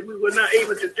thing that we were not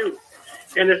able to do,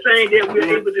 and the thing that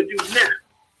we're able to do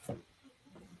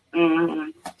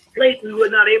now. Places we were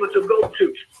not able to go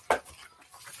to.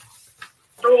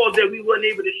 Stores that we weren't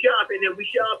able to shop in, and we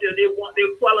shopped and they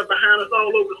followed behind us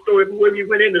all over the store everywhere we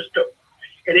went in the store.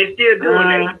 And they're still doing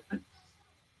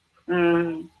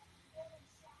that.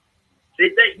 They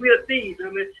think we're thieves. I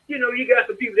mean, you know, you got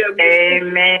some people that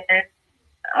Amen.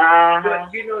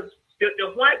 But you know, the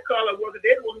white collar workers,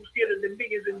 they're the ones who stealing the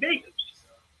millions and billions.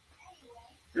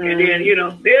 And then, you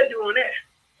know, they're doing that.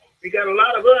 We got a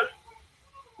lot of us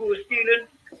who are stealing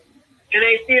and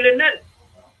ain't stealing nothing.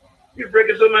 You're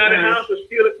breaking somebody's house or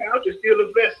steal a couch or steal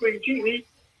a flat screen TV,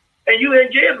 and you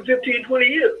in jail for 15, 20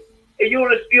 years. And you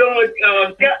only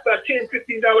got about $10,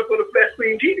 $15 for the flat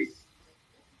screen TV.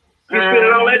 You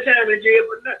spending all that time in jail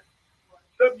for nothing.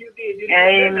 Something you did.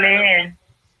 Amen.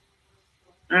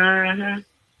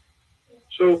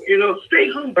 So, you know, stay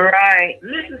humble. Right.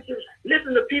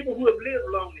 Listen to people who have lived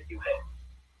longer than you have.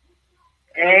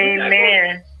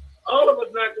 Amen. All of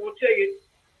us not going to tell you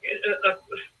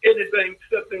anything,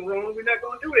 something wrong. We're not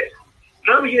going to do that.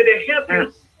 I'm here to help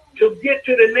you to get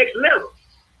to the next level.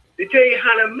 To tell you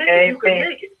how to make it. You can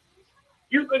make it.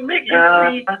 You can make it.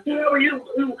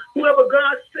 Whoever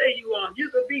God say you are, you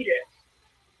can be that.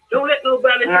 Don't let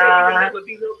nobody tell you you'll never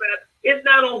be nobody. It's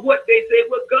not on what they say,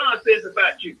 what God says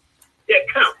about you that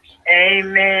counts.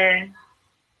 Amen.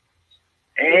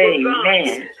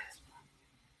 Amen.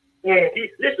 Yeah.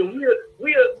 Listen, we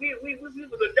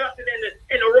was adopted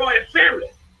in the royal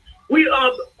family. We are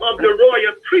of the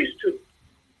royal priesthood.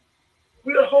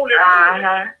 We are holy.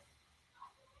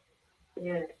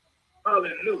 Yeah.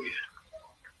 Hallelujah.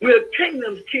 We're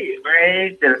kingdom's kids.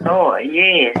 Praise the Lord.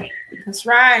 Yes. That's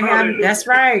right. That's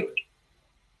right.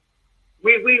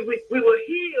 We were healed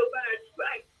by His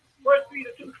stripes. 1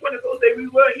 Peter 2:24 say we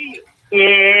were healed.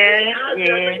 Yeah.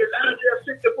 Isaiah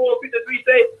 64:53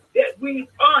 say that we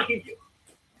are healed.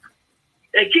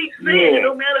 And keep saying it,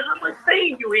 no matter how much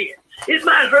pain you're in. It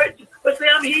might hurt you, but say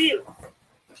I'm healed.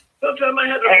 Sometimes I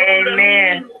have to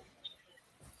Amen.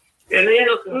 And then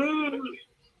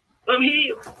I'm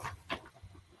healed.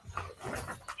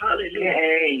 Hallelujah.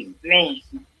 Amen.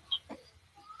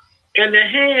 And the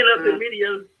hand of the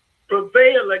Midian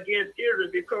prevailed against Israel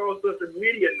because of the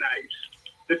Midianites.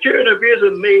 The children of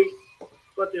Israel made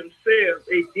for themselves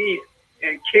a den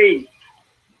and caves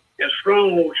and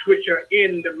strongholds which are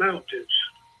in the mountains.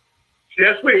 See,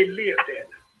 that's where they lived at.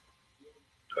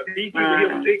 Because these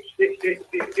people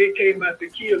here, they came out to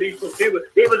kill these folks. They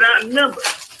was outnumbered.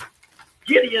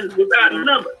 Gideon was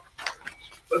outnumbered.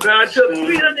 But God took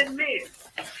 300 men.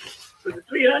 Was it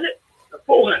 300 or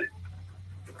 400?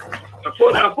 Or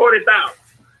 40,000.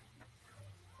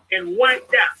 And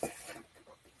wiped out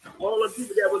all the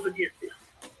people that was against him.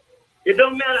 It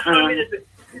don't matter how many.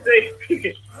 He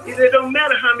said, don't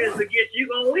matter how many is against you, you're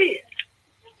gonna win.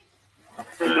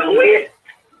 You're gonna win.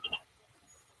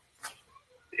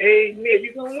 Amen.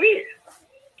 You're gonna win.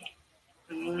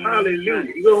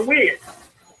 Hallelujah. You're gonna win.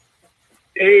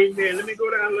 Amen. Let me go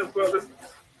down a little further.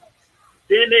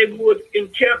 Then they would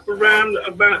encamp around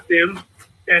about them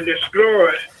and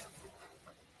destroy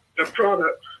the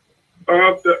products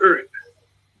of the earth.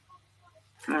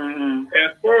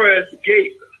 As far as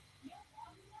Gaza,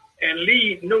 and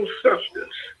leave no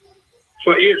substance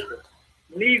for Israel,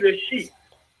 neither sheep,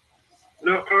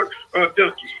 nor ox or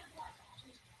donkey.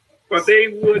 For they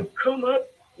would come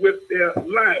up with their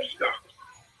livestock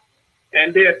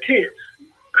and their tents,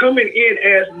 coming in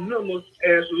as numerous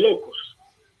as locusts.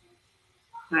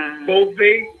 Both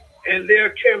they and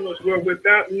their camels were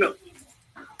without number.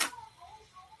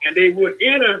 And they would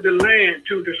enter the land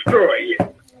to destroy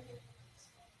it.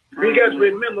 You guys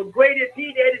remember, great is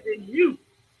he that is in you.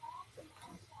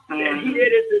 And he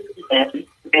that is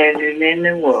in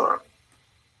the world.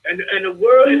 And the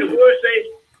word says,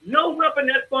 no weapon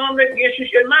that formed against you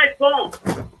shall might form.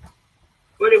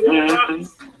 But it won't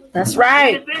prosper. That's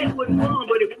right. It says it would form,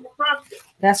 but it won't prosper.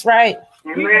 That's right.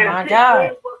 My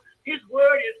God. His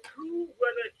word is true,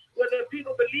 whether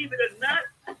people believe it or not.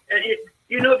 And if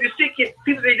you stick your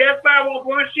people say that fire won't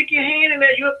burn, stick your hand in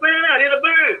there, you'll burn out. It'll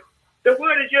burn. The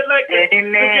word is just like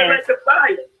the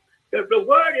fire. The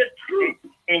word is true.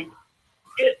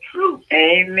 It's true.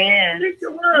 Amen. Stick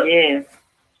the word. Yes.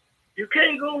 You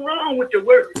can't go wrong with the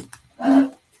word.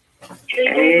 You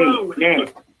can't go wrong with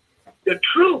it. The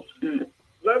truth. A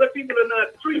lot of people are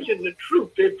not preaching the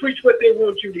truth. They preach what they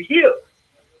want you to hear.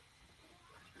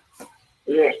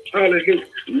 Yes. Hallelujah.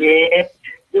 Yes.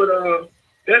 But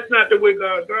That's not the way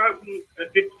God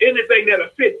anything that'll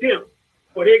fit them,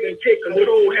 or they can take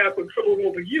control, have control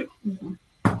over you.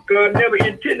 God never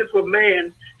intended for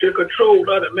man to control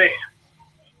other man.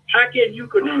 How can you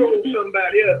control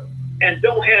somebody else and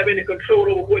don't have any control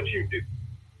over what you do?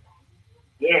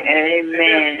 Yeah,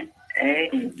 amen.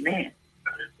 Amen.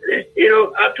 You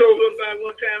know, I told somebody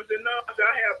one time, I said, no,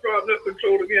 I have problem enough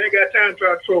controlling me. I ain't got time to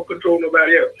try to control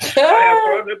nobody else. I have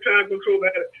problem enough time to control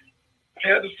that. I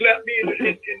have to slap me in the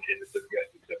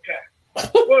suggestion sometimes.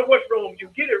 What's wrong with you?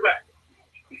 Get it right.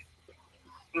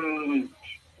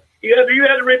 You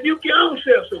have to rebuke your own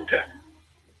self sometimes.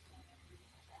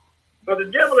 But the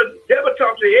devil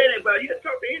talks to anybody. He'll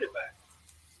talk to anybody.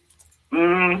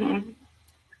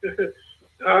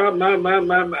 Oh,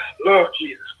 my. Lord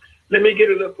Jesus. Let me get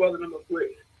a little further than my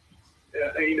quick.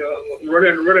 You know,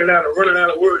 running out of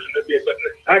words a little bit, but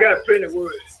I got plenty of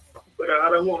words. But I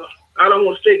don't want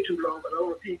to stay too long. But I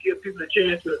want to give people a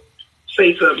chance to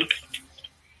say something.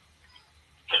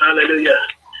 Hallelujah.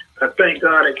 I thank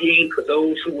God again for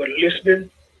those who are listening.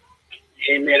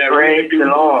 Amen. I Praise the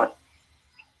Lord.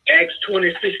 Acts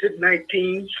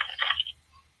 26:19.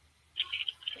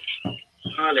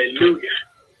 Hallelujah.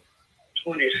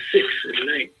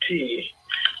 26:19.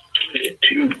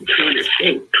 22,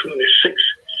 24, 26.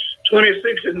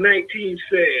 26:19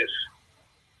 says,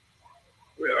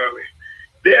 where are we?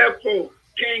 Therefore,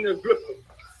 King Agrippa,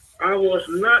 I was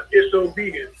not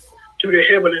disobedient to the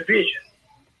heavenly vision.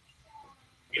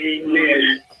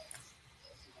 Amen.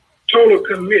 Total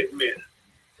commitment.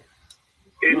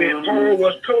 Amen. Paul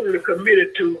was totally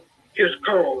committed to his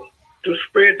call to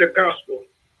spread the gospel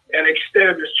and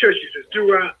establish churches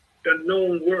throughout the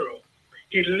known world.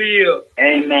 He lived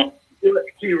what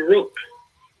he wrote.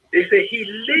 They say he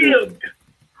lived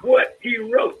what he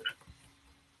wrote.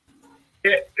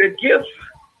 The gifts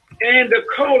and the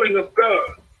calling of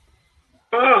God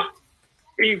are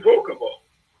irrevocable.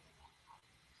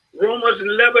 Romans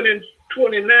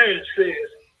 11:29 says,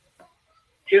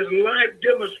 his life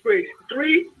demonstrated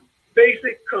three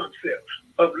basic concepts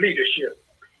of leadership.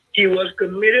 He was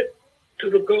committed to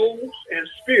the goals and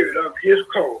spirit of his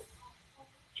call.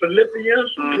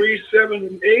 Philippians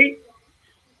 3:7-8,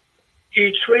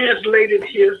 he translated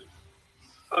his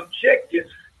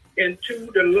objectives into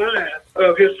the lives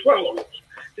of his followers.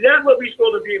 That's what we're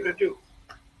supposed to be able to do.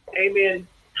 Amen.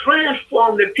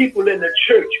 Transform the people in the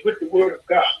church with the word of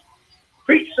God.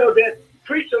 Preach so that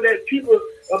people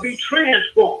will be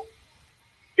transformed.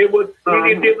 It would be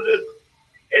able to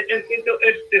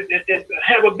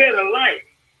have a better life.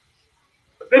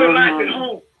 A better life at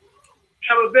home.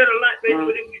 Have a better life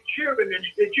with the children. And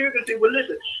the children say, well,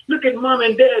 listen, look at mom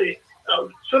and daddy.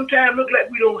 Sometimes look like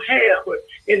we don't have, but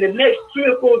in the next 3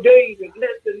 or 4 days and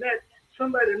less than that,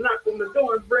 somebody knock on the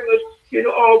door and bring us,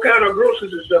 all kind of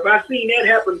groceries and stuff. I've seen that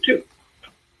happen too.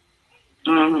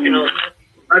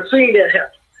 I've seen that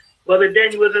happen. Mother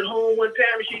Daniel was at home one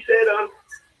time and she said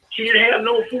she didn't have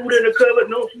no food in the cupboard,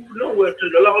 no food nowhere. So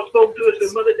the Lord spoke to her and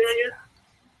said, Mother Daniel,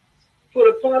 put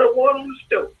a pot of water on the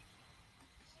stove.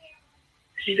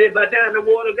 She said by the time the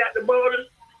water got the boiling,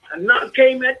 a knock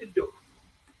came at the door.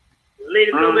 The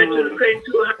lady came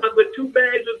to her house with 2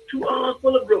 bags of 2 arms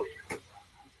full of groceries.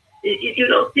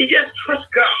 You just trust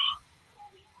God.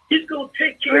 He's going to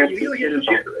take care of you, his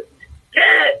children.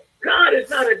 Dad, God is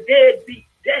not a deadbeat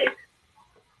dad.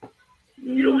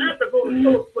 You don't have to go to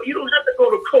court. You don't have to go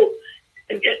to court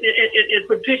and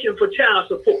petition for child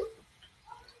support.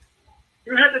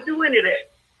 You don't have to do any of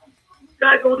that.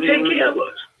 God's going to take care of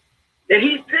us. And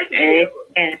he's taking care of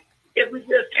us. If we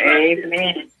just trust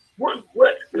him. What?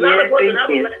 A lot of us, and I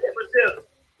was like that myself.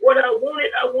 What I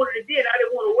wanted it then. I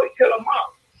didn't want to wait till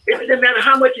tomorrow. It doesn't matter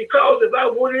how much it costs. If I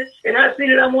wanted it and I seen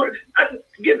it, I wanted it, I just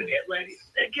give it that right here.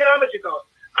 And get how much it costs.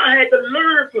 I had to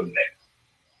learn from that.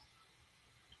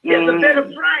 It's a better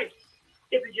price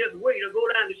if you just wait or go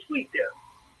down the street there.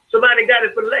 Somebody got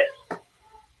it for less.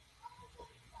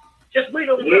 Just wait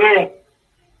on God.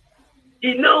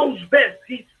 He knows best.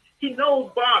 He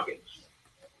knows bargains.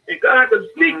 And God can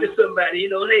speak to somebody, hey,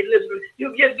 listen,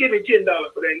 you just give me $10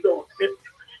 for that. Go.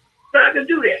 God can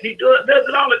do that. He does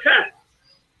it all the time.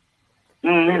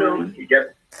 You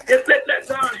just let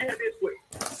God have his way.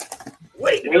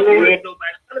 Wait, don't worry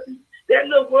nobody. That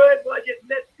little word, boy, just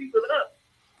mess people up.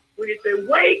 When you say,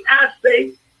 wait, I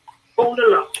say, on the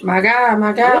Lord. My God.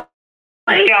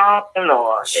 Wait on the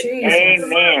Lord. Jesus.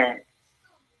 Amen.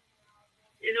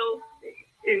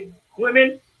 And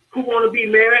women who want to be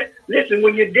married, listen,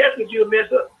 when you're desperate, you'll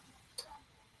mess up.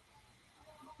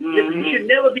 Listen, you should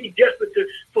never be desperate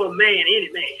for a man, any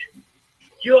man.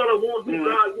 You ought to want who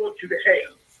God wants you to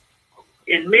have.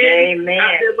 And men,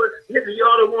 listen, you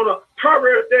ought to want to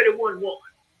Proverbs 31:1.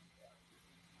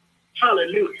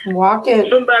 Hallelujah. Walk it.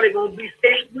 Somebody gonna be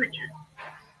saved with you.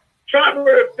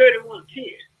 Proverbs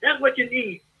 31:10. That's what you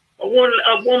need. A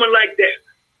woman like that.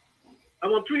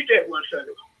 I'm gonna preach that one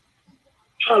Sunday.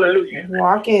 Hallelujah.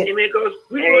 Walk it. Amen. Because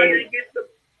we go out there and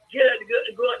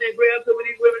go out there and grab some of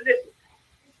these women.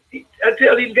 Listen, I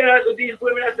tell these guys or these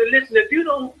women, I said, listen, if you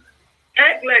don't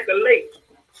act like a lady,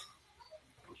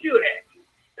 should act.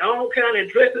 All kind of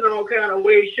dressing all kind of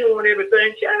ways, showing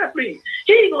everything. Child, please.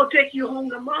 He ain't gonna take you home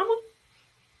to mama.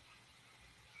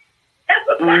 That's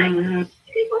a fact.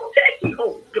 He gonna take you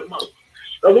home to mama.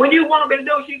 But when you walk in the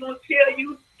door, she gonna tell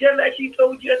you just like she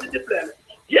told you at the planet.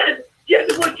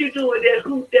 Just what you doing there,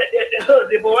 that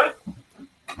husband boy.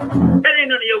 That ain't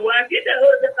none of your wife. Get that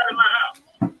husband out of my house.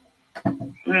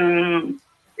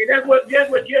 And that's what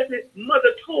Jesse's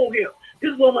mother told him.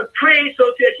 This woman prayed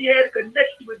so that she had a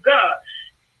connection with God.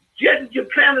 Jesse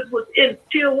Duplantis was in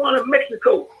Tijuana,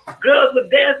 Mexico. Girls were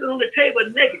dancing on the table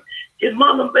naked. His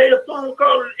mama made a phone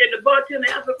call and the bartender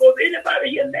answered, goes, anybody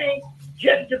here named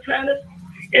Jesse Duplantis?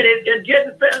 And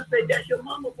Jesse Duplantis said, that's your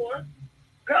mama, boy.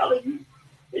 Calling you.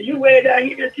 And you way down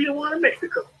here in Tijuana,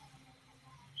 Mexico.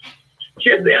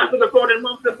 Jesse answered the phone and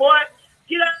mom said, boy,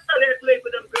 get out of that place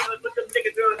with them girls, with them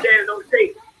nigga girls dancing on the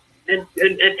table. And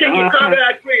take your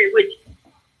crocodile friend with you.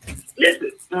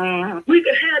 Listen, we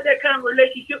can have that kind of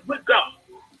relationship with God.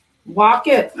 Walk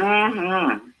it.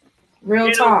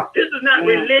 Real talk. This is not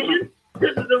religion.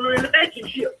 This is a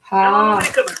relationship. I don't know when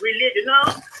it comes to religion. No,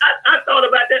 I thought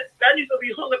about that. I used to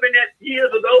be hung up in that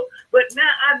years ago, but now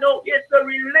I know it's a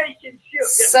relationship.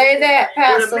 Say that,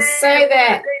 Pastor. Say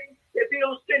that. If he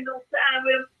don't spend no time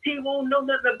with him, he won't know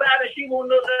nothing about it. She won't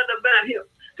know nothing about him.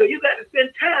 So you got to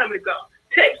spend time with God.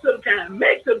 Take some time,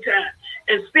 make some time,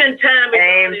 and spend time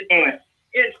in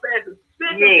fasting.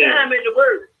 Spend some time in the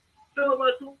Word. Some of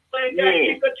us who ain't got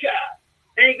a child,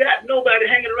 ain't got nobody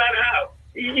hanging around the house.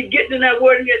 You get in that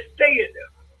Word and you stay in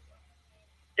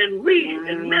there and read it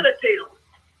and meditate on it.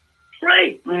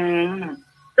 Pray.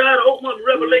 God will open up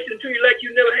revelation to you like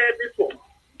you never had before.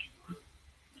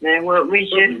 That's what we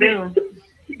should do.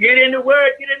 Get in the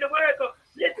Word. Get in the Word.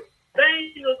 Listen,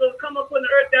 things are going to come up on the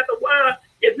earth after a while.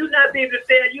 If you're not able to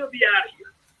stand, you'll be out of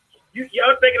here.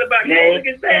 Y'all thinking about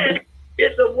looking bad.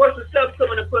 It's the worst of stuff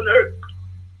coming up on the earth.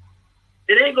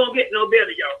 It ain't going to get no better,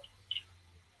 y'all.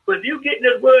 But if you get in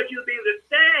this word, you'll be able to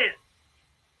stand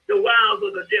the wiles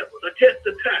of the devil, the test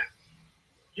of time.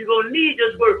 You're going to need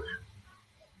this word.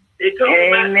 They talk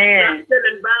about not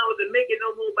selling Bibles and making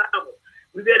no more Bibles.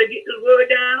 We better get this word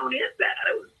down on the inside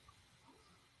of us.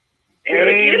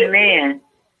 Amen.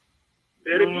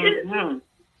 Better get it.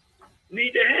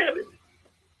 Need to have it.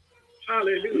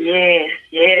 Hallelujah.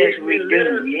 Yes, we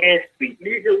do. Yes, we do.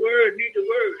 Need the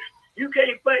word. You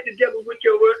can't fight the devil with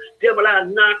your word. Devil, I'll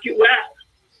knock you out.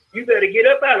 You better get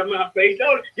up out of my face.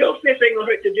 Your fist ain't gonna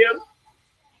hurt the devil.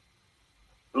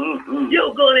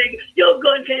 Your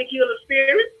gun can't kill the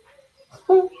spirit.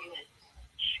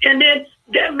 And then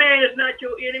that man is not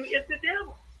your enemy, it's the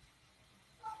devil.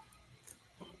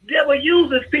 Devil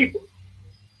uses people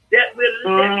that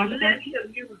will let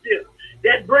him use them,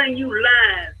 that bring you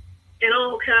lies and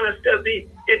all kind of stuff. It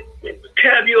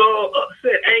have you all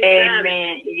upset,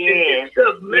 anxiety,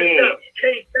 stuff messed up.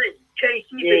 Can't think, can't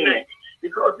sleep at night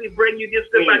because they bring you this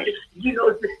stuff out. You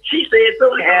know, she said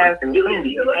so. You didn't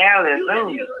hear her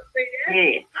say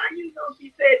that. How you know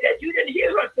she said that? You didn't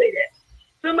hear her say that.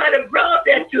 Somebody brought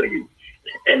that to you.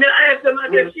 And then I asked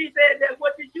somebody, if she said that,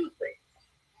 what did you say?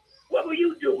 What were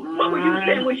you doing? What were you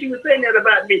saying when she was saying that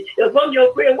about me? If I'm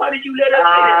your friend, why did you let her say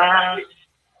that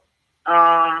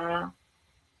about me?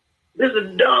 This is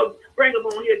a dog. Bring him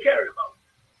on here, carry him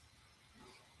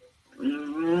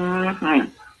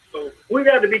on. So we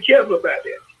got to be careful about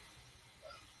that.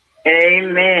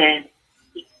 Amen.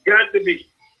 Got to be.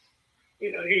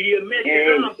 You know, he'll mess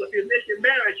your arms up. He'll mess your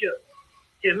marriage up.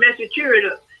 He'll mess your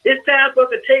children up. It's time for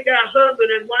us to take our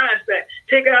husband and wives back.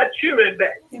 Take our children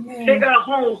back. Amen. Take our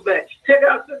homes back. Take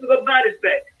our physical bodies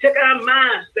back. Take our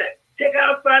minds back. Take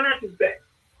our finances back.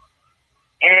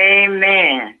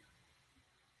 Amen.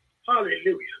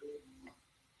 Hallelujah.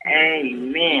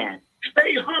 Amen.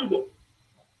 Stay humble.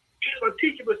 Have a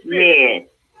teachable spirit.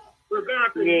 For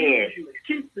God to use you.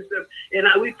 Teach us. And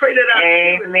we pray that our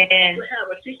children will have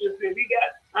a teachable spirit. We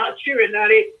got our children now.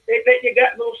 They think they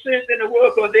got no sense in the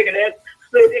world because they can ask.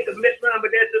 So they can mess around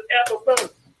with that just apple phone.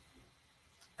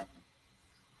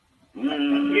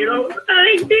 You know, I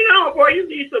ain't been on, boy. You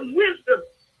need some wisdom.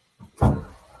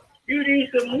 You need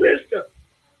some wisdom.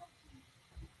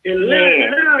 And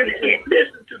learn and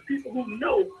listen to people who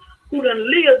know, who done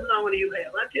lived longer than you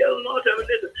have. I tell them all the time,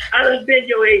 listen, I done been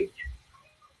your age.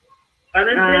 I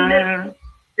done been there.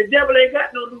 The devil ain't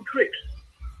got no new tricks.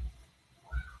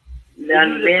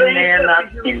 Done been there,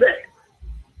 lost in.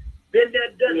 Been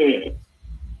there, done Yeah.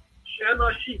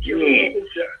 Shama Shiki.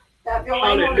 Have your way,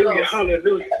 Holy Hallelujah, Ghost.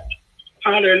 hallelujah,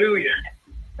 hallelujah.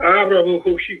 Abraham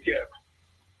Shiki.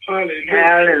 Hallelujah.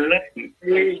 Hallelujah.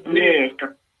 Amen.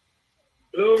 Yes.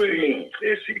 Glory.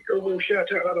 Let's see, come on,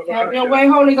 shout out. Have your way,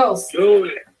 Holy Ghost.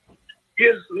 Glory.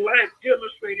 His life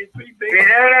demonstrated 3 basic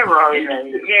Yes, Lord.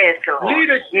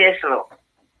 leadership. Yes, Lord.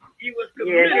 He was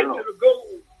committed Yes, to Lord. the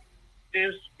goal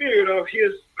and spirit of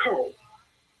his call.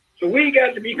 So we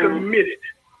got to be committed.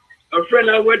 A friend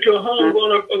I went to a home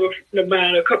going up of a friend of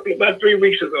mine about 3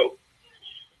 weeks ago.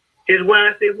 His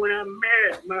wife said, when I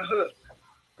married my husband,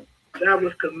 I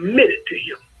was committed to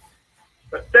him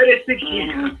for 36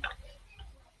 years.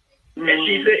 And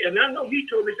she said, and I know he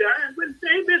told me, I ain't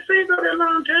been saved for that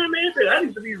long time, man. He said, I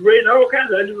used to be raising all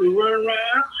kinds of, I used to run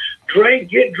around, drink,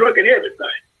 get drunk, and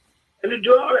everything. And to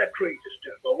do all that crazy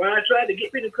stuff. But when I tried to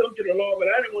get me to come to the Lord, but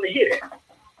I didn't want to hear that.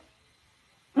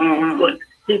 But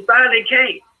he finally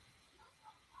came.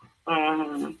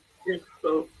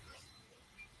 So,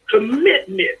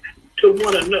 commitment to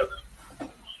one another.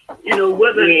 You know,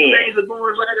 whether things are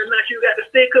going right or not, you got to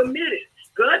stay committed.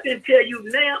 God didn't tell you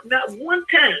now, not one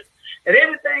time, that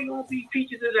everything gonna be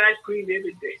peaches and ice cream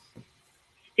every day.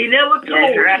 He never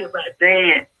told you about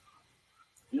that.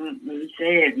 He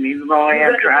said, me boy,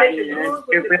 I'm trying to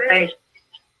everything.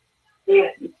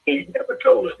 He never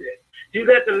told us that. You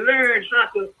got to learn how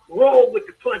to roll with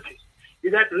the punches.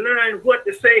 You got to learn what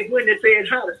to say, when to say, and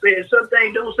how to say it. Some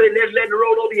things don't say, let's let it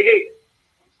roll over your head.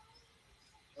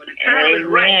 When the time is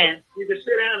right, you can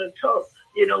sit down and talk,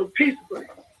 you know, peacefully.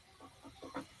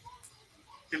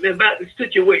 And about the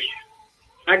situation.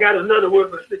 I got another word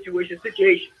for situation.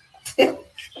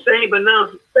 Same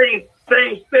pronounce, same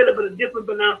spelling, but a different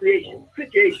pronunciation.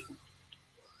 Situation.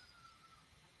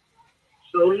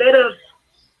 So let us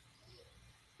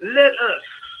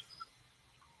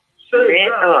serve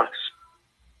God.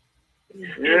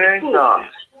 Serve God.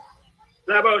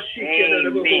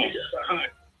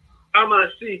 Amen.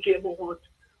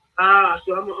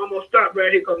 So I'm gonna stop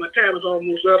right here because my time is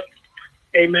almost up.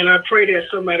 Amen. I pray that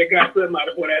somebody got something out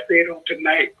of what I said on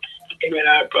tonight. Amen.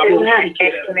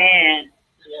 Amen.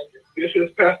 This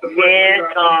is Pastor Michael.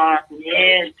 Yes, God.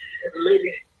 Yes.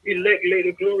 Elect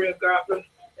Lady Gloria Gospel.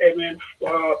 Amen.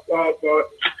 For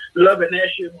Love and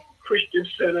Nation Christian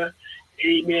Center.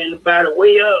 Amen. By the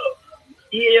way of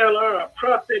ELR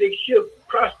Prophetic Shift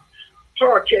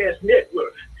Podcast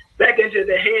Network. Back into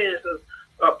the hands of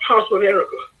Apostle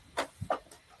Erica.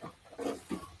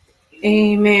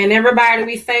 Amen. Everybody,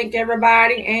 we thank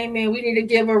everybody. Amen. We need to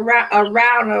give a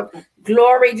round of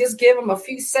glory. Just give them a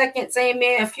few seconds.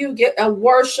 Amen. If you get a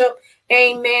worship.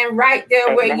 Amen. Right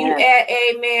there where you at.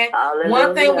 Amen. Hallelujah.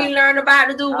 One thing we learn about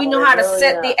to do, we know how to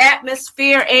set the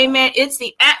atmosphere. Amen. It's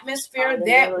the atmosphere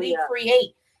that we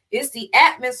create. It's the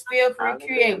atmosphere we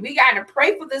create. We got to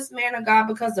pray for this man of God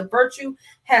because the virtue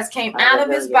has came out of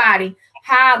his body.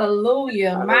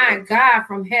 Hallelujah. My God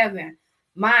from heaven.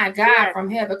 My God from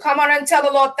heaven. Come on and tell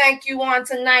the Lord thank you on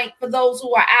tonight for those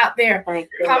who are out there.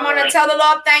 Come on and tell the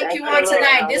Lord thank you on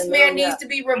tonight. This man needs to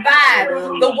be revived.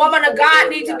 The woman of God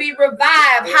needs to be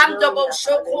revived.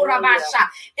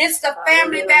 It's the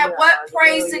family that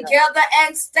prays together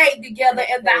and stay together.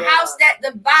 And the house that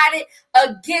divided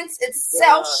against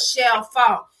itself shall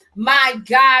fall. My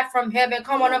God from heaven,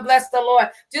 come on and bless the Lord.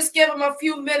 Just give him a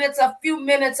few minutes of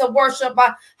worship.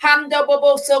 Because I'm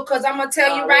going to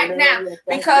tell you right now,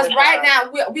 because right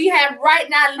now, we have right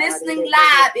now listening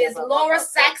live is Laura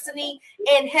Saxony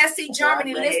in Hesse,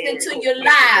 Germany, listening to you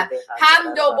live. Come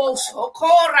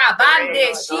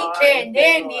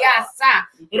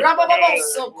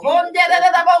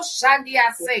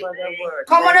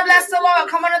on and bless the Lord.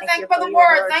 Come on and thank you for the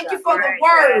word. Thank you for the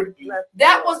word.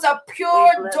 That was a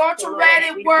pure,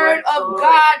 adulterated word of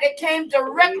God that came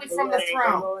directly from the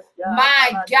throne.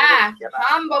 My God.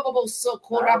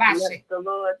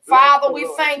 Father, we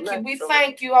thank you. We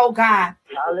thank you, oh God.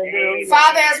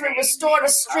 Father, as we restore the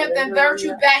strength and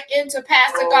virtue back into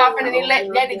Pastor Goffin and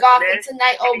Lady Goffin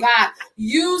tonight, oh God,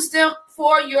 use them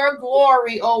for your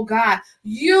glory, oh God.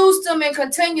 Use them and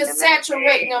continue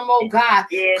saturating them, oh God.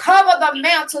 Cover the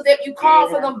mantle that you call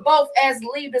for them both as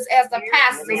leaders, as the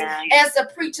pastors, as the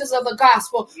preachers of the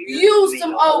gospel. Use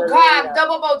them, oh God,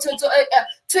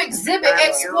 to exhibit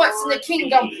exploits in the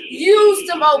kingdom. Use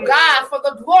them, oh God, for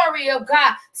the glory of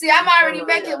God. See, I'm already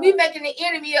making the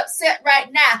enemy upset right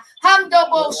now.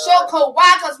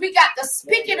 Why? Because we got to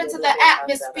speak it into the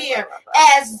atmosphere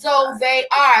as though they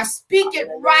are. Speak it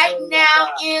right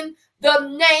now in the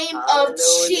name of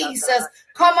Jesus.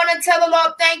 Come on and tell the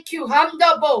Lord, thank you.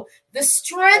 Humble. The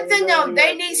strengthen them.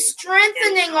 They need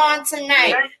strengthening on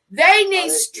tonight. They need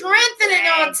strengthening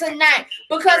on tonight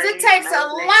because it takes a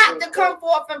lot to come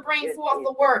forth and bring forth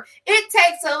the word. It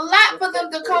takes a lot for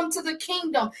them to come to the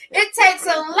kingdom. It takes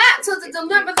a lot to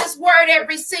deliver this word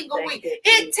every single week.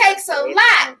 It takes a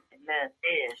lot.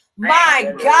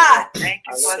 My God,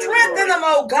 strengthen them,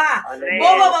 oh God.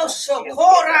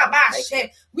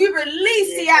 We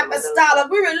release the apostolic.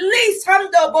 We release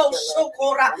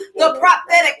the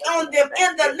prophetic on them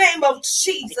in the name of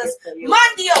Jesus.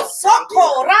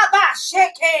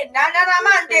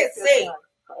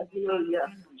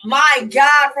 My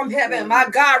God from heaven, my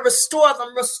God, restore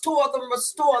them,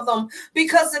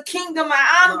 because the kingdom,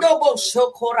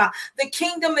 the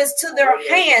kingdom is to their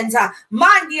hands.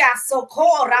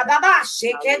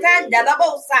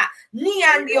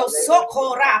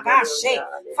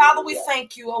 Father, we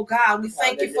thank you, oh God. We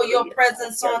thank you for your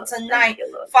presence on tonight.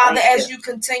 Father, as you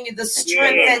continue to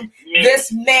strengthen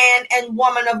this man and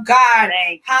woman of God,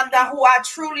 who I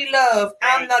truly love,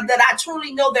 that I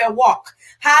truly know their walk.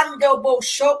 I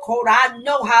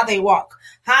know how they walk.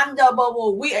 I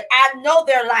know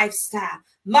their lifestyle.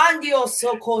 Mandio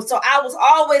Soko. So I will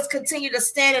always continue to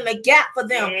stand in the gap for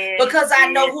them because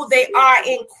I know who they are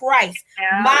in Christ.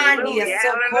 Mandia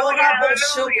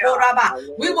Soko.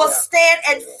 We will stand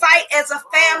and fight as a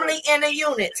family in a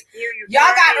unit.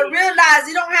 Y'all got to realize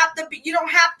you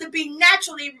don't have to be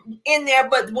naturally in there,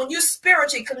 but when you're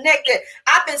spiritually connected,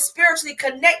 I've been spiritually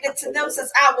connected to them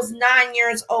since I was 9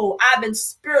 years old. I've been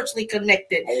spiritually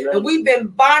connected, and we've been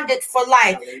bonded for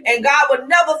life. And God would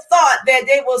never thought that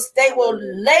they will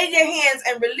lay your hands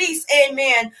and release,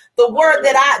 amen, the word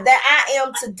that I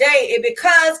am today, and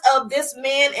because of this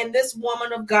man and this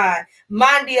woman of God.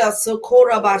 Mandia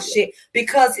Sokorabashi,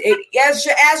 because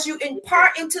as you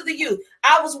impart into the youth,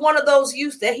 I was one of those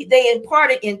youth that they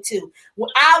imparted into.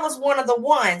 I was one of the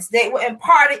ones they were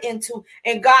imparted into,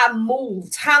 and God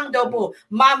moved. Hamdabo.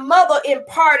 My mother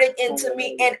imparted into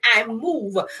me, and I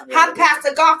move.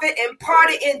 Pastor Garfield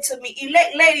imparted into me.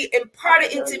 Elect Lady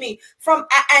imparted into me and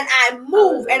I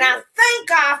move. And I thank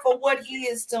God for what He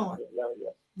is doing.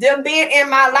 Them being in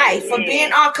my life, for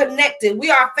being all connected.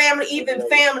 We are family, even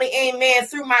family, amen,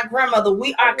 through my grandmother.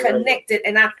 We are connected,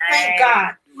 and I thank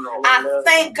God. I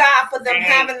thank God for them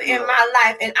having them in my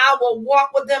life, and I will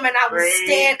walk with them, and I will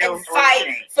stand and fight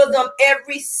for them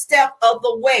every step of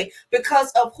the way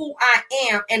because of who I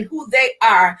am and who they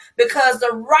are, because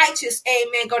the righteous,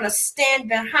 amen, going to stand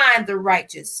behind the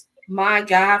righteous. My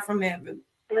God from heaven.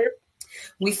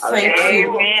 We thank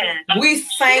you. We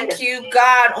thank you,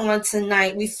 God, on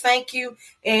tonight. We thank you,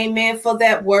 amen, for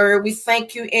that word. We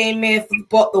thank you, amen,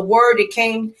 for the word that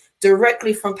came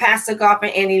directly from Pastor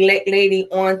Garfield and Elect Lady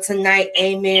on tonight.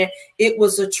 Amen. It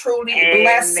was a truly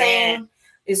blessing.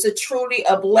 It's a truly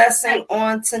a blessing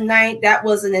on tonight. That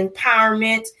was an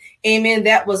empowerment. Amen.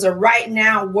 That was a right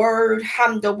now word.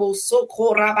 Hamdabo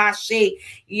sokorabashe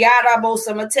yarabos.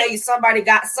 I'm gonna tell you, somebody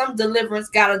got a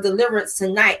deliverance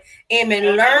tonight.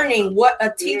 Amen. Learning what a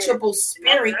teachable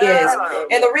spirit is.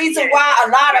 And the reason why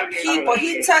a lot of people,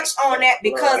 he touched on that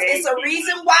because it's a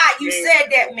reason why you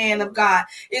said that, man of God,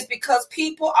 is because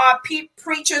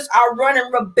preachers are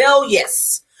running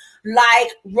rebellious. Like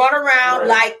run around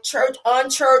like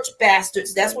unchurched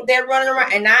bastards. That's what they're running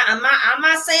around. And I'm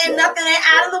not saying nothing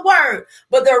out of the word,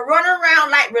 but they're running around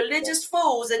like religious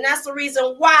fools, and that's the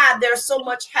reason why there's so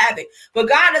much havoc. But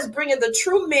God is bringing the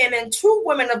true men and true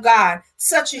women of God,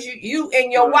 such as you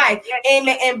and your wife,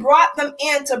 amen, and brought them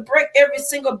in to break every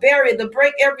single barrier, to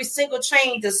break every single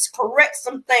chain, to correct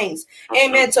some things,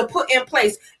 amen, to put in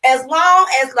place. As long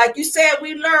as, like you said,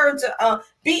 we learn to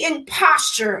be in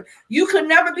posture. You can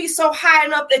never be so high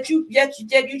enough that you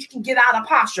can get out of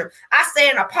posture. I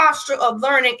stay in a posture of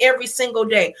learning every single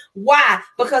day. Why?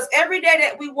 Because every day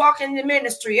that we walk in the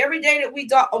ministry, every day that we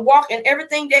walk, and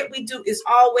everything that we do is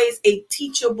always a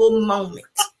teachable moment.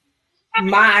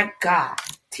 My God,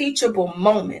 teachable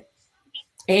moment.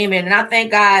 Amen. And I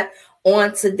thank God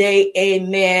on today.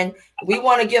 Amen. We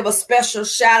want to give a special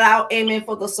shout out, amen,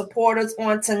 for the supporters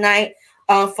on tonight.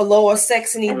 For Lower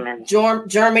Saxony,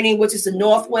 Germany, which is the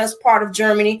northwest part of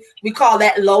Germany. We call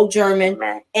that Low German.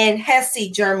 And Hesse,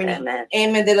 Germany.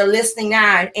 Amen. That are listening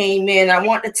now. Amen. I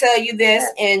want to tell you this.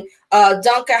 And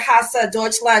Danke Hassa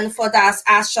Deutschland für das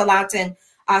Aschalaten.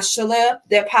 Aschale,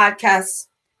 their podcast.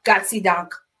 Gott sei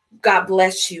Dank. God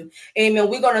bless you. Amen.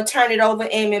 We're going to turn it over,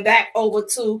 amen, back over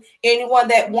to anyone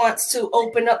that wants to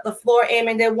open up the floor.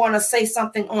 Amen. They want to say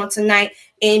something on tonight.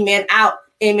 Amen. Out.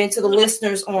 Amen to the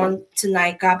listeners on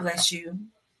tonight. God bless you.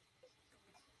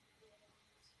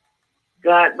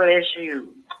 God bless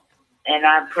you. And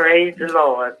I praise the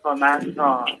Lord for my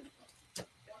son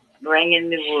bringing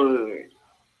the word.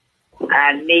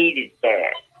 I needed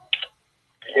that.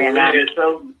 And I'm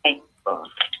so thankful.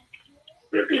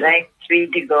 Thanks be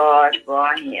to God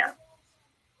for him.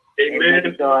 Amen.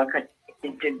 And God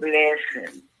continue to bless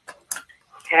him.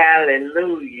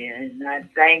 Hallelujah. And I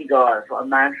thank God for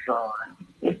my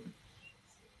son.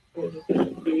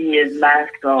 He is my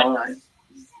son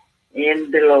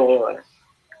in the Lord.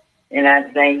 And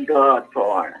I thank God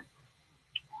for him.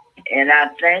 And I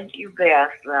thank you,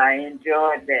 Pastor. I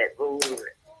enjoyed that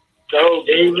word. So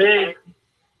Amen.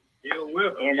 You're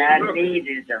welcome. And I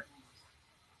needed them.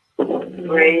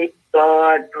 Praise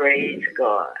God, praise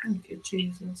God. Thank you,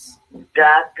 Jesus.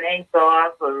 I thank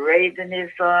God for raising his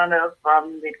son up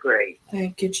from the grave.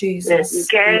 Thank you, That Jesus.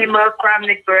 he came up from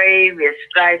the grave with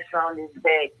stripes on his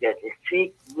back, that the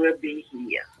sick will be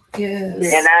healed.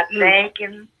 Yes. And I thank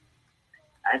him.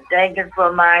 I thank him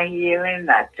for my healing.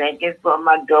 I thank him for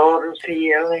my daughter's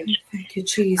healing. Thank you,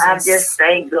 Jesus. I just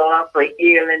thank God for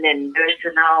healing in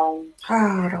nursing homes,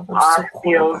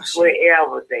 hospitals,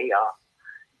 wherever they are.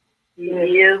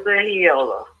 He is a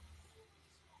healer.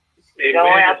 You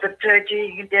don't have to touch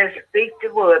it. You can just speak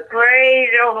the word. Praise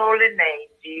your holy name,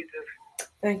 Jesus.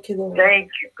 Thank you, Lord.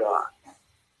 Thank you, God.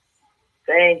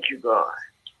 Thank you, God.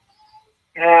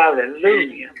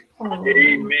 Hallelujah. Oh,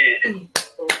 Amen.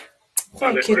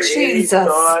 thank you, Praise Jesus.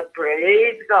 God.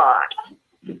 Praise God.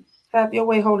 Have your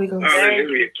way, Holy Ghost. Thank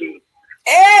you, Jesus.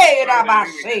 Hey,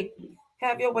 Rabashi.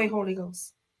 Have your way, Holy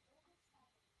Ghost.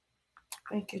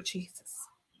 Thank you, Jesus.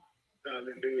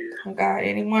 Hallelujah. Oh, God,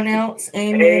 anyone else?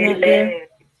 Amen. Up there?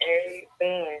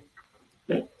 Amen.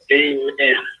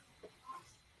 Amen.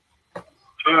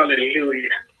 Hallelujah.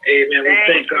 Amen. We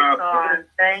thank God for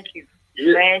Thank you.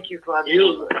 you. Thank you for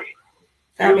You.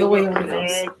 Have your way, Holy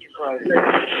Ghost. Thank you for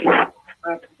that.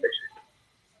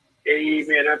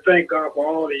 Amen. I thank God for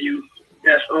all of you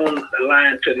that's on the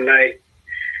line tonight.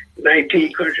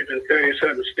 19 countries and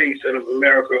 37 states of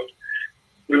America.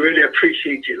 We really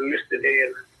appreciate you listening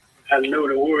in. I know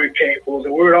the word came forth.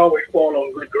 The word always falls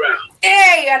on good ground.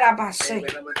 Hey, Rabashi.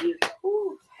 Amen. I'm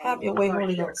gonna Have your way,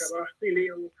 Holy Ghost. I'm going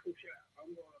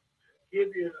to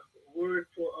give you a word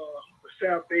for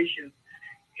salvation.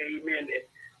 Amen.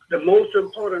 The most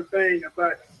important thing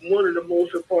about one of the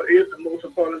most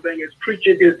important thing is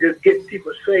preaching is just get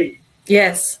people saved.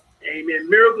 Yes. Amen.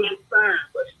 Miracles are fine,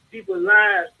 but people's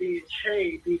lives being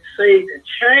changed, being saved and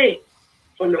changed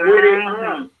from the way they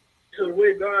are to the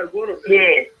way God wanted them.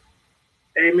 Yes.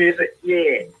 Amen.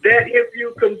 Yes. That if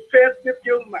you confess with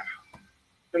your mouth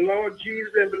the Lord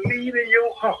Jesus and believe in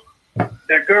your heart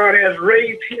that God has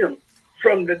raised him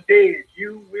from the dead,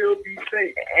 you will be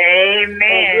saved.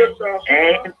 Amen.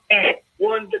 Amen.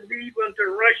 One believe unto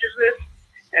righteousness,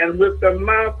 and with the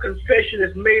mouth confession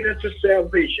is made unto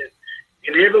salvation.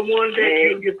 And everyone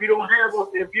that if you don't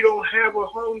have a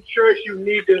home church, you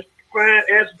need to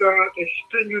ask God to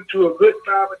send you to a good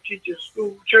Bible teaching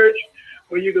school church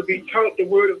where you can be taught the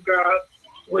word of God,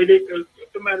 where they can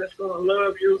somebody that's going to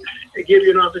love you and give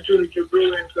you an opportunity to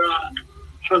grow in God.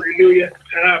 Hallelujah.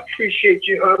 And I appreciate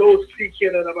you.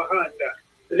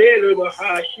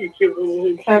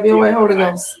 Have your way, Holy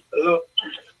Ghost.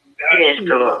 Yes,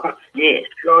 Lord. Yes.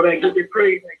 Lord, I give you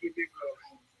praise. I give you glory.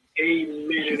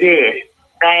 Amen. Yes.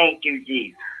 Thank you,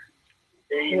 Jesus.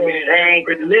 Amen. Thank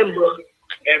you.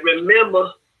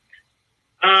 Remember,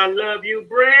 I love you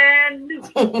brand new.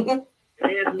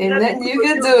 Ain't nothing you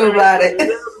can do about it.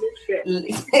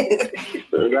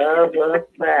 Love us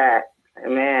back.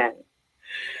 Amen.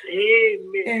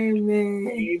 Amen. Amen.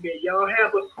 Amen. Y'all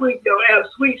have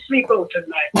sweet sleep on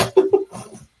tonight.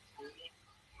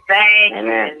 Thank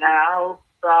you. And I hope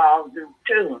y'all do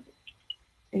too.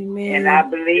 Amen. And I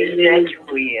believe that you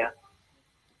will.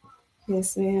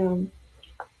 Yes, ma'am.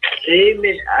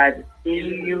 Amen. I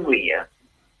believe you will.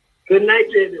 Good night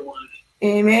to everyone.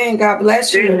 Amen. God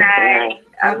bless you. Good night.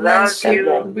 I love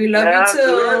you. We love you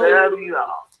too. Love you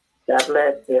all. God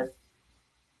bless you.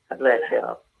 God bless you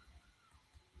all.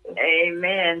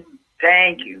 Amen.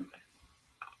 Thank you.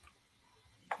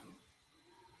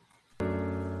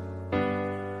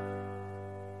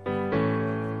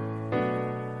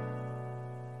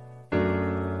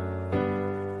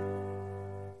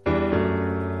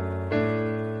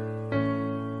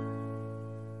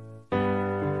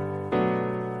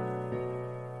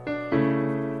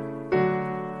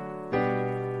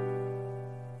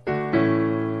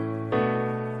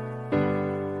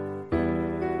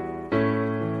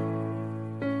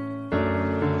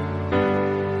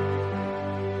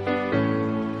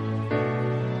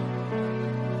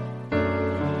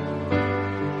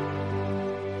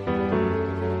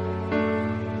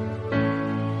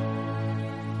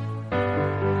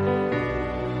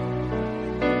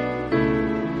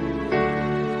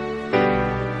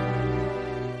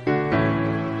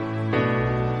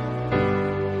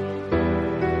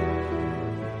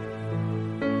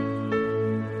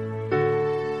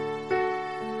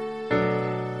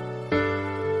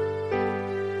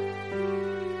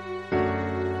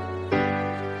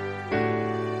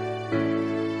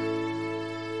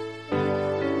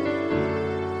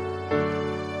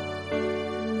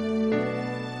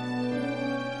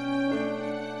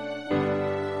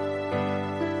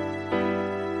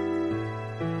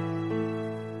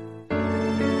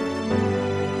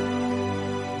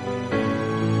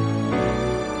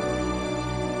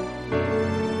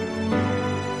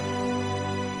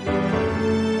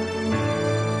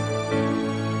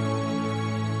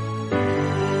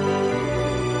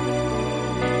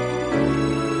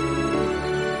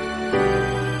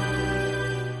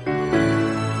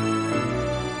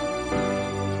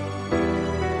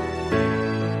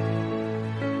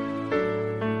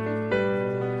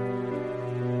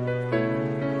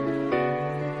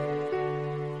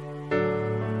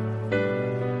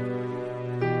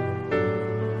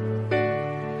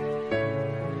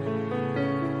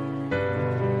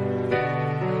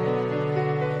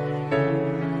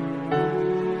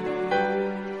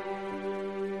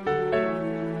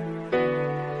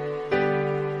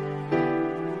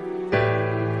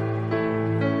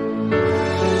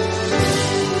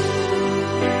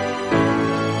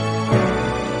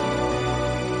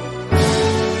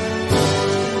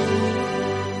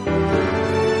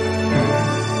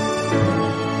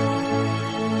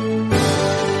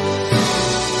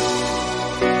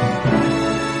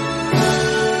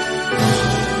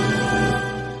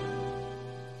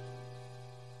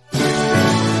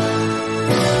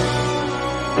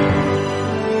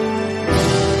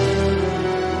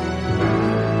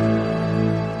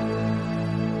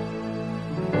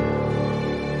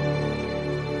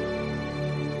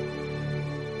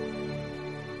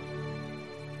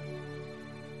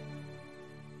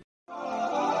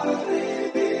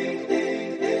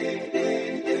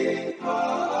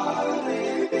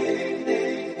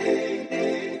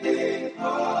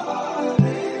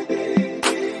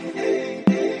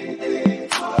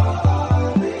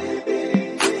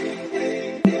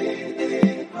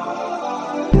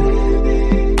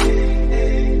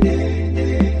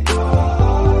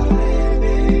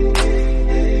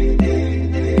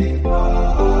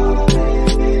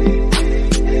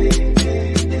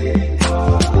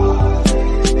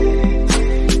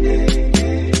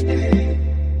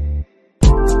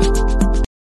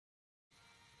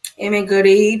 Amen. Good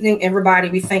evening, everybody.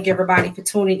 We thank everybody for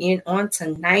tuning in on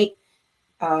tonight.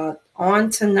 For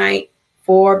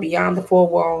Beyond the Four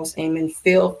Walls. Amen.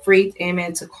 Feel free,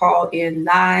 amen, to call in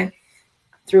live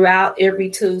throughout every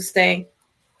Tuesday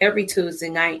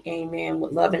night. Amen.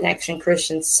 With Love in Action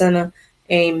Christian Center.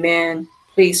 Amen.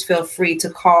 Please feel free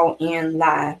to call in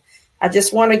live. I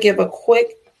just want to give a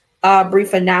quick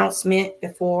brief announcement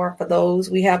for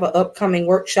those. We have an upcoming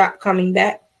workshop coming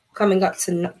up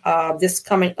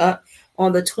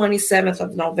on the 27th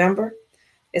of November.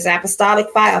 Is Apostolic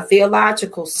Fire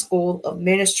Theological School of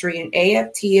Ministry and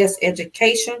AFTS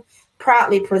Education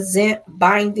proudly present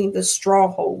Binding the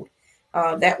Stronghold.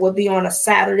 That will be on a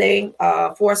Saturday,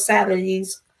 4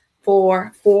 Saturdays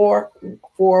for 4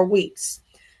 weeks,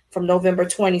 from November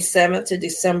 27th to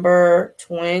December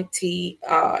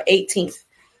 18th.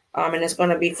 And it's going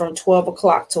to be from 12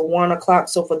 o'clock to 1 o'clock.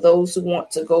 So for those who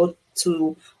want to go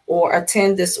to or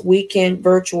attend this weekend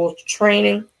virtual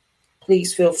training,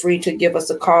 please feel free to give us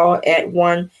a call at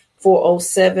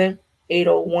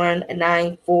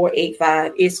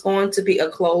 1-407-801-9485. It's going to be a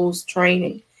closed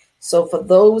training. So for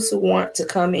those who want to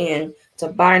come in to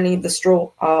Binding the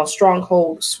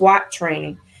Stronghold SWAT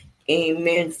training,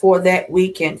 amen, for that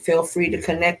weekend, feel free to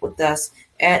connect with us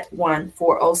at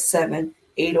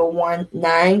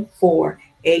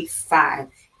 1-407-801-9485.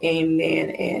 Amen.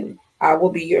 And I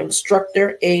will be your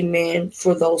instructor, amen,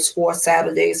 for those 4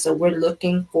 Saturdays. So we're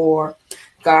looking for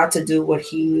God to do what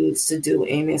he needs to do,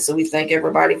 amen. So we thank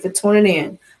everybody for tuning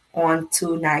in on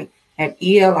tonight at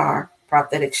ELR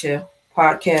Prophetic Shift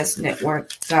Podcast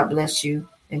Network. God bless you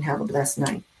and have a blessed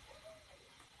night.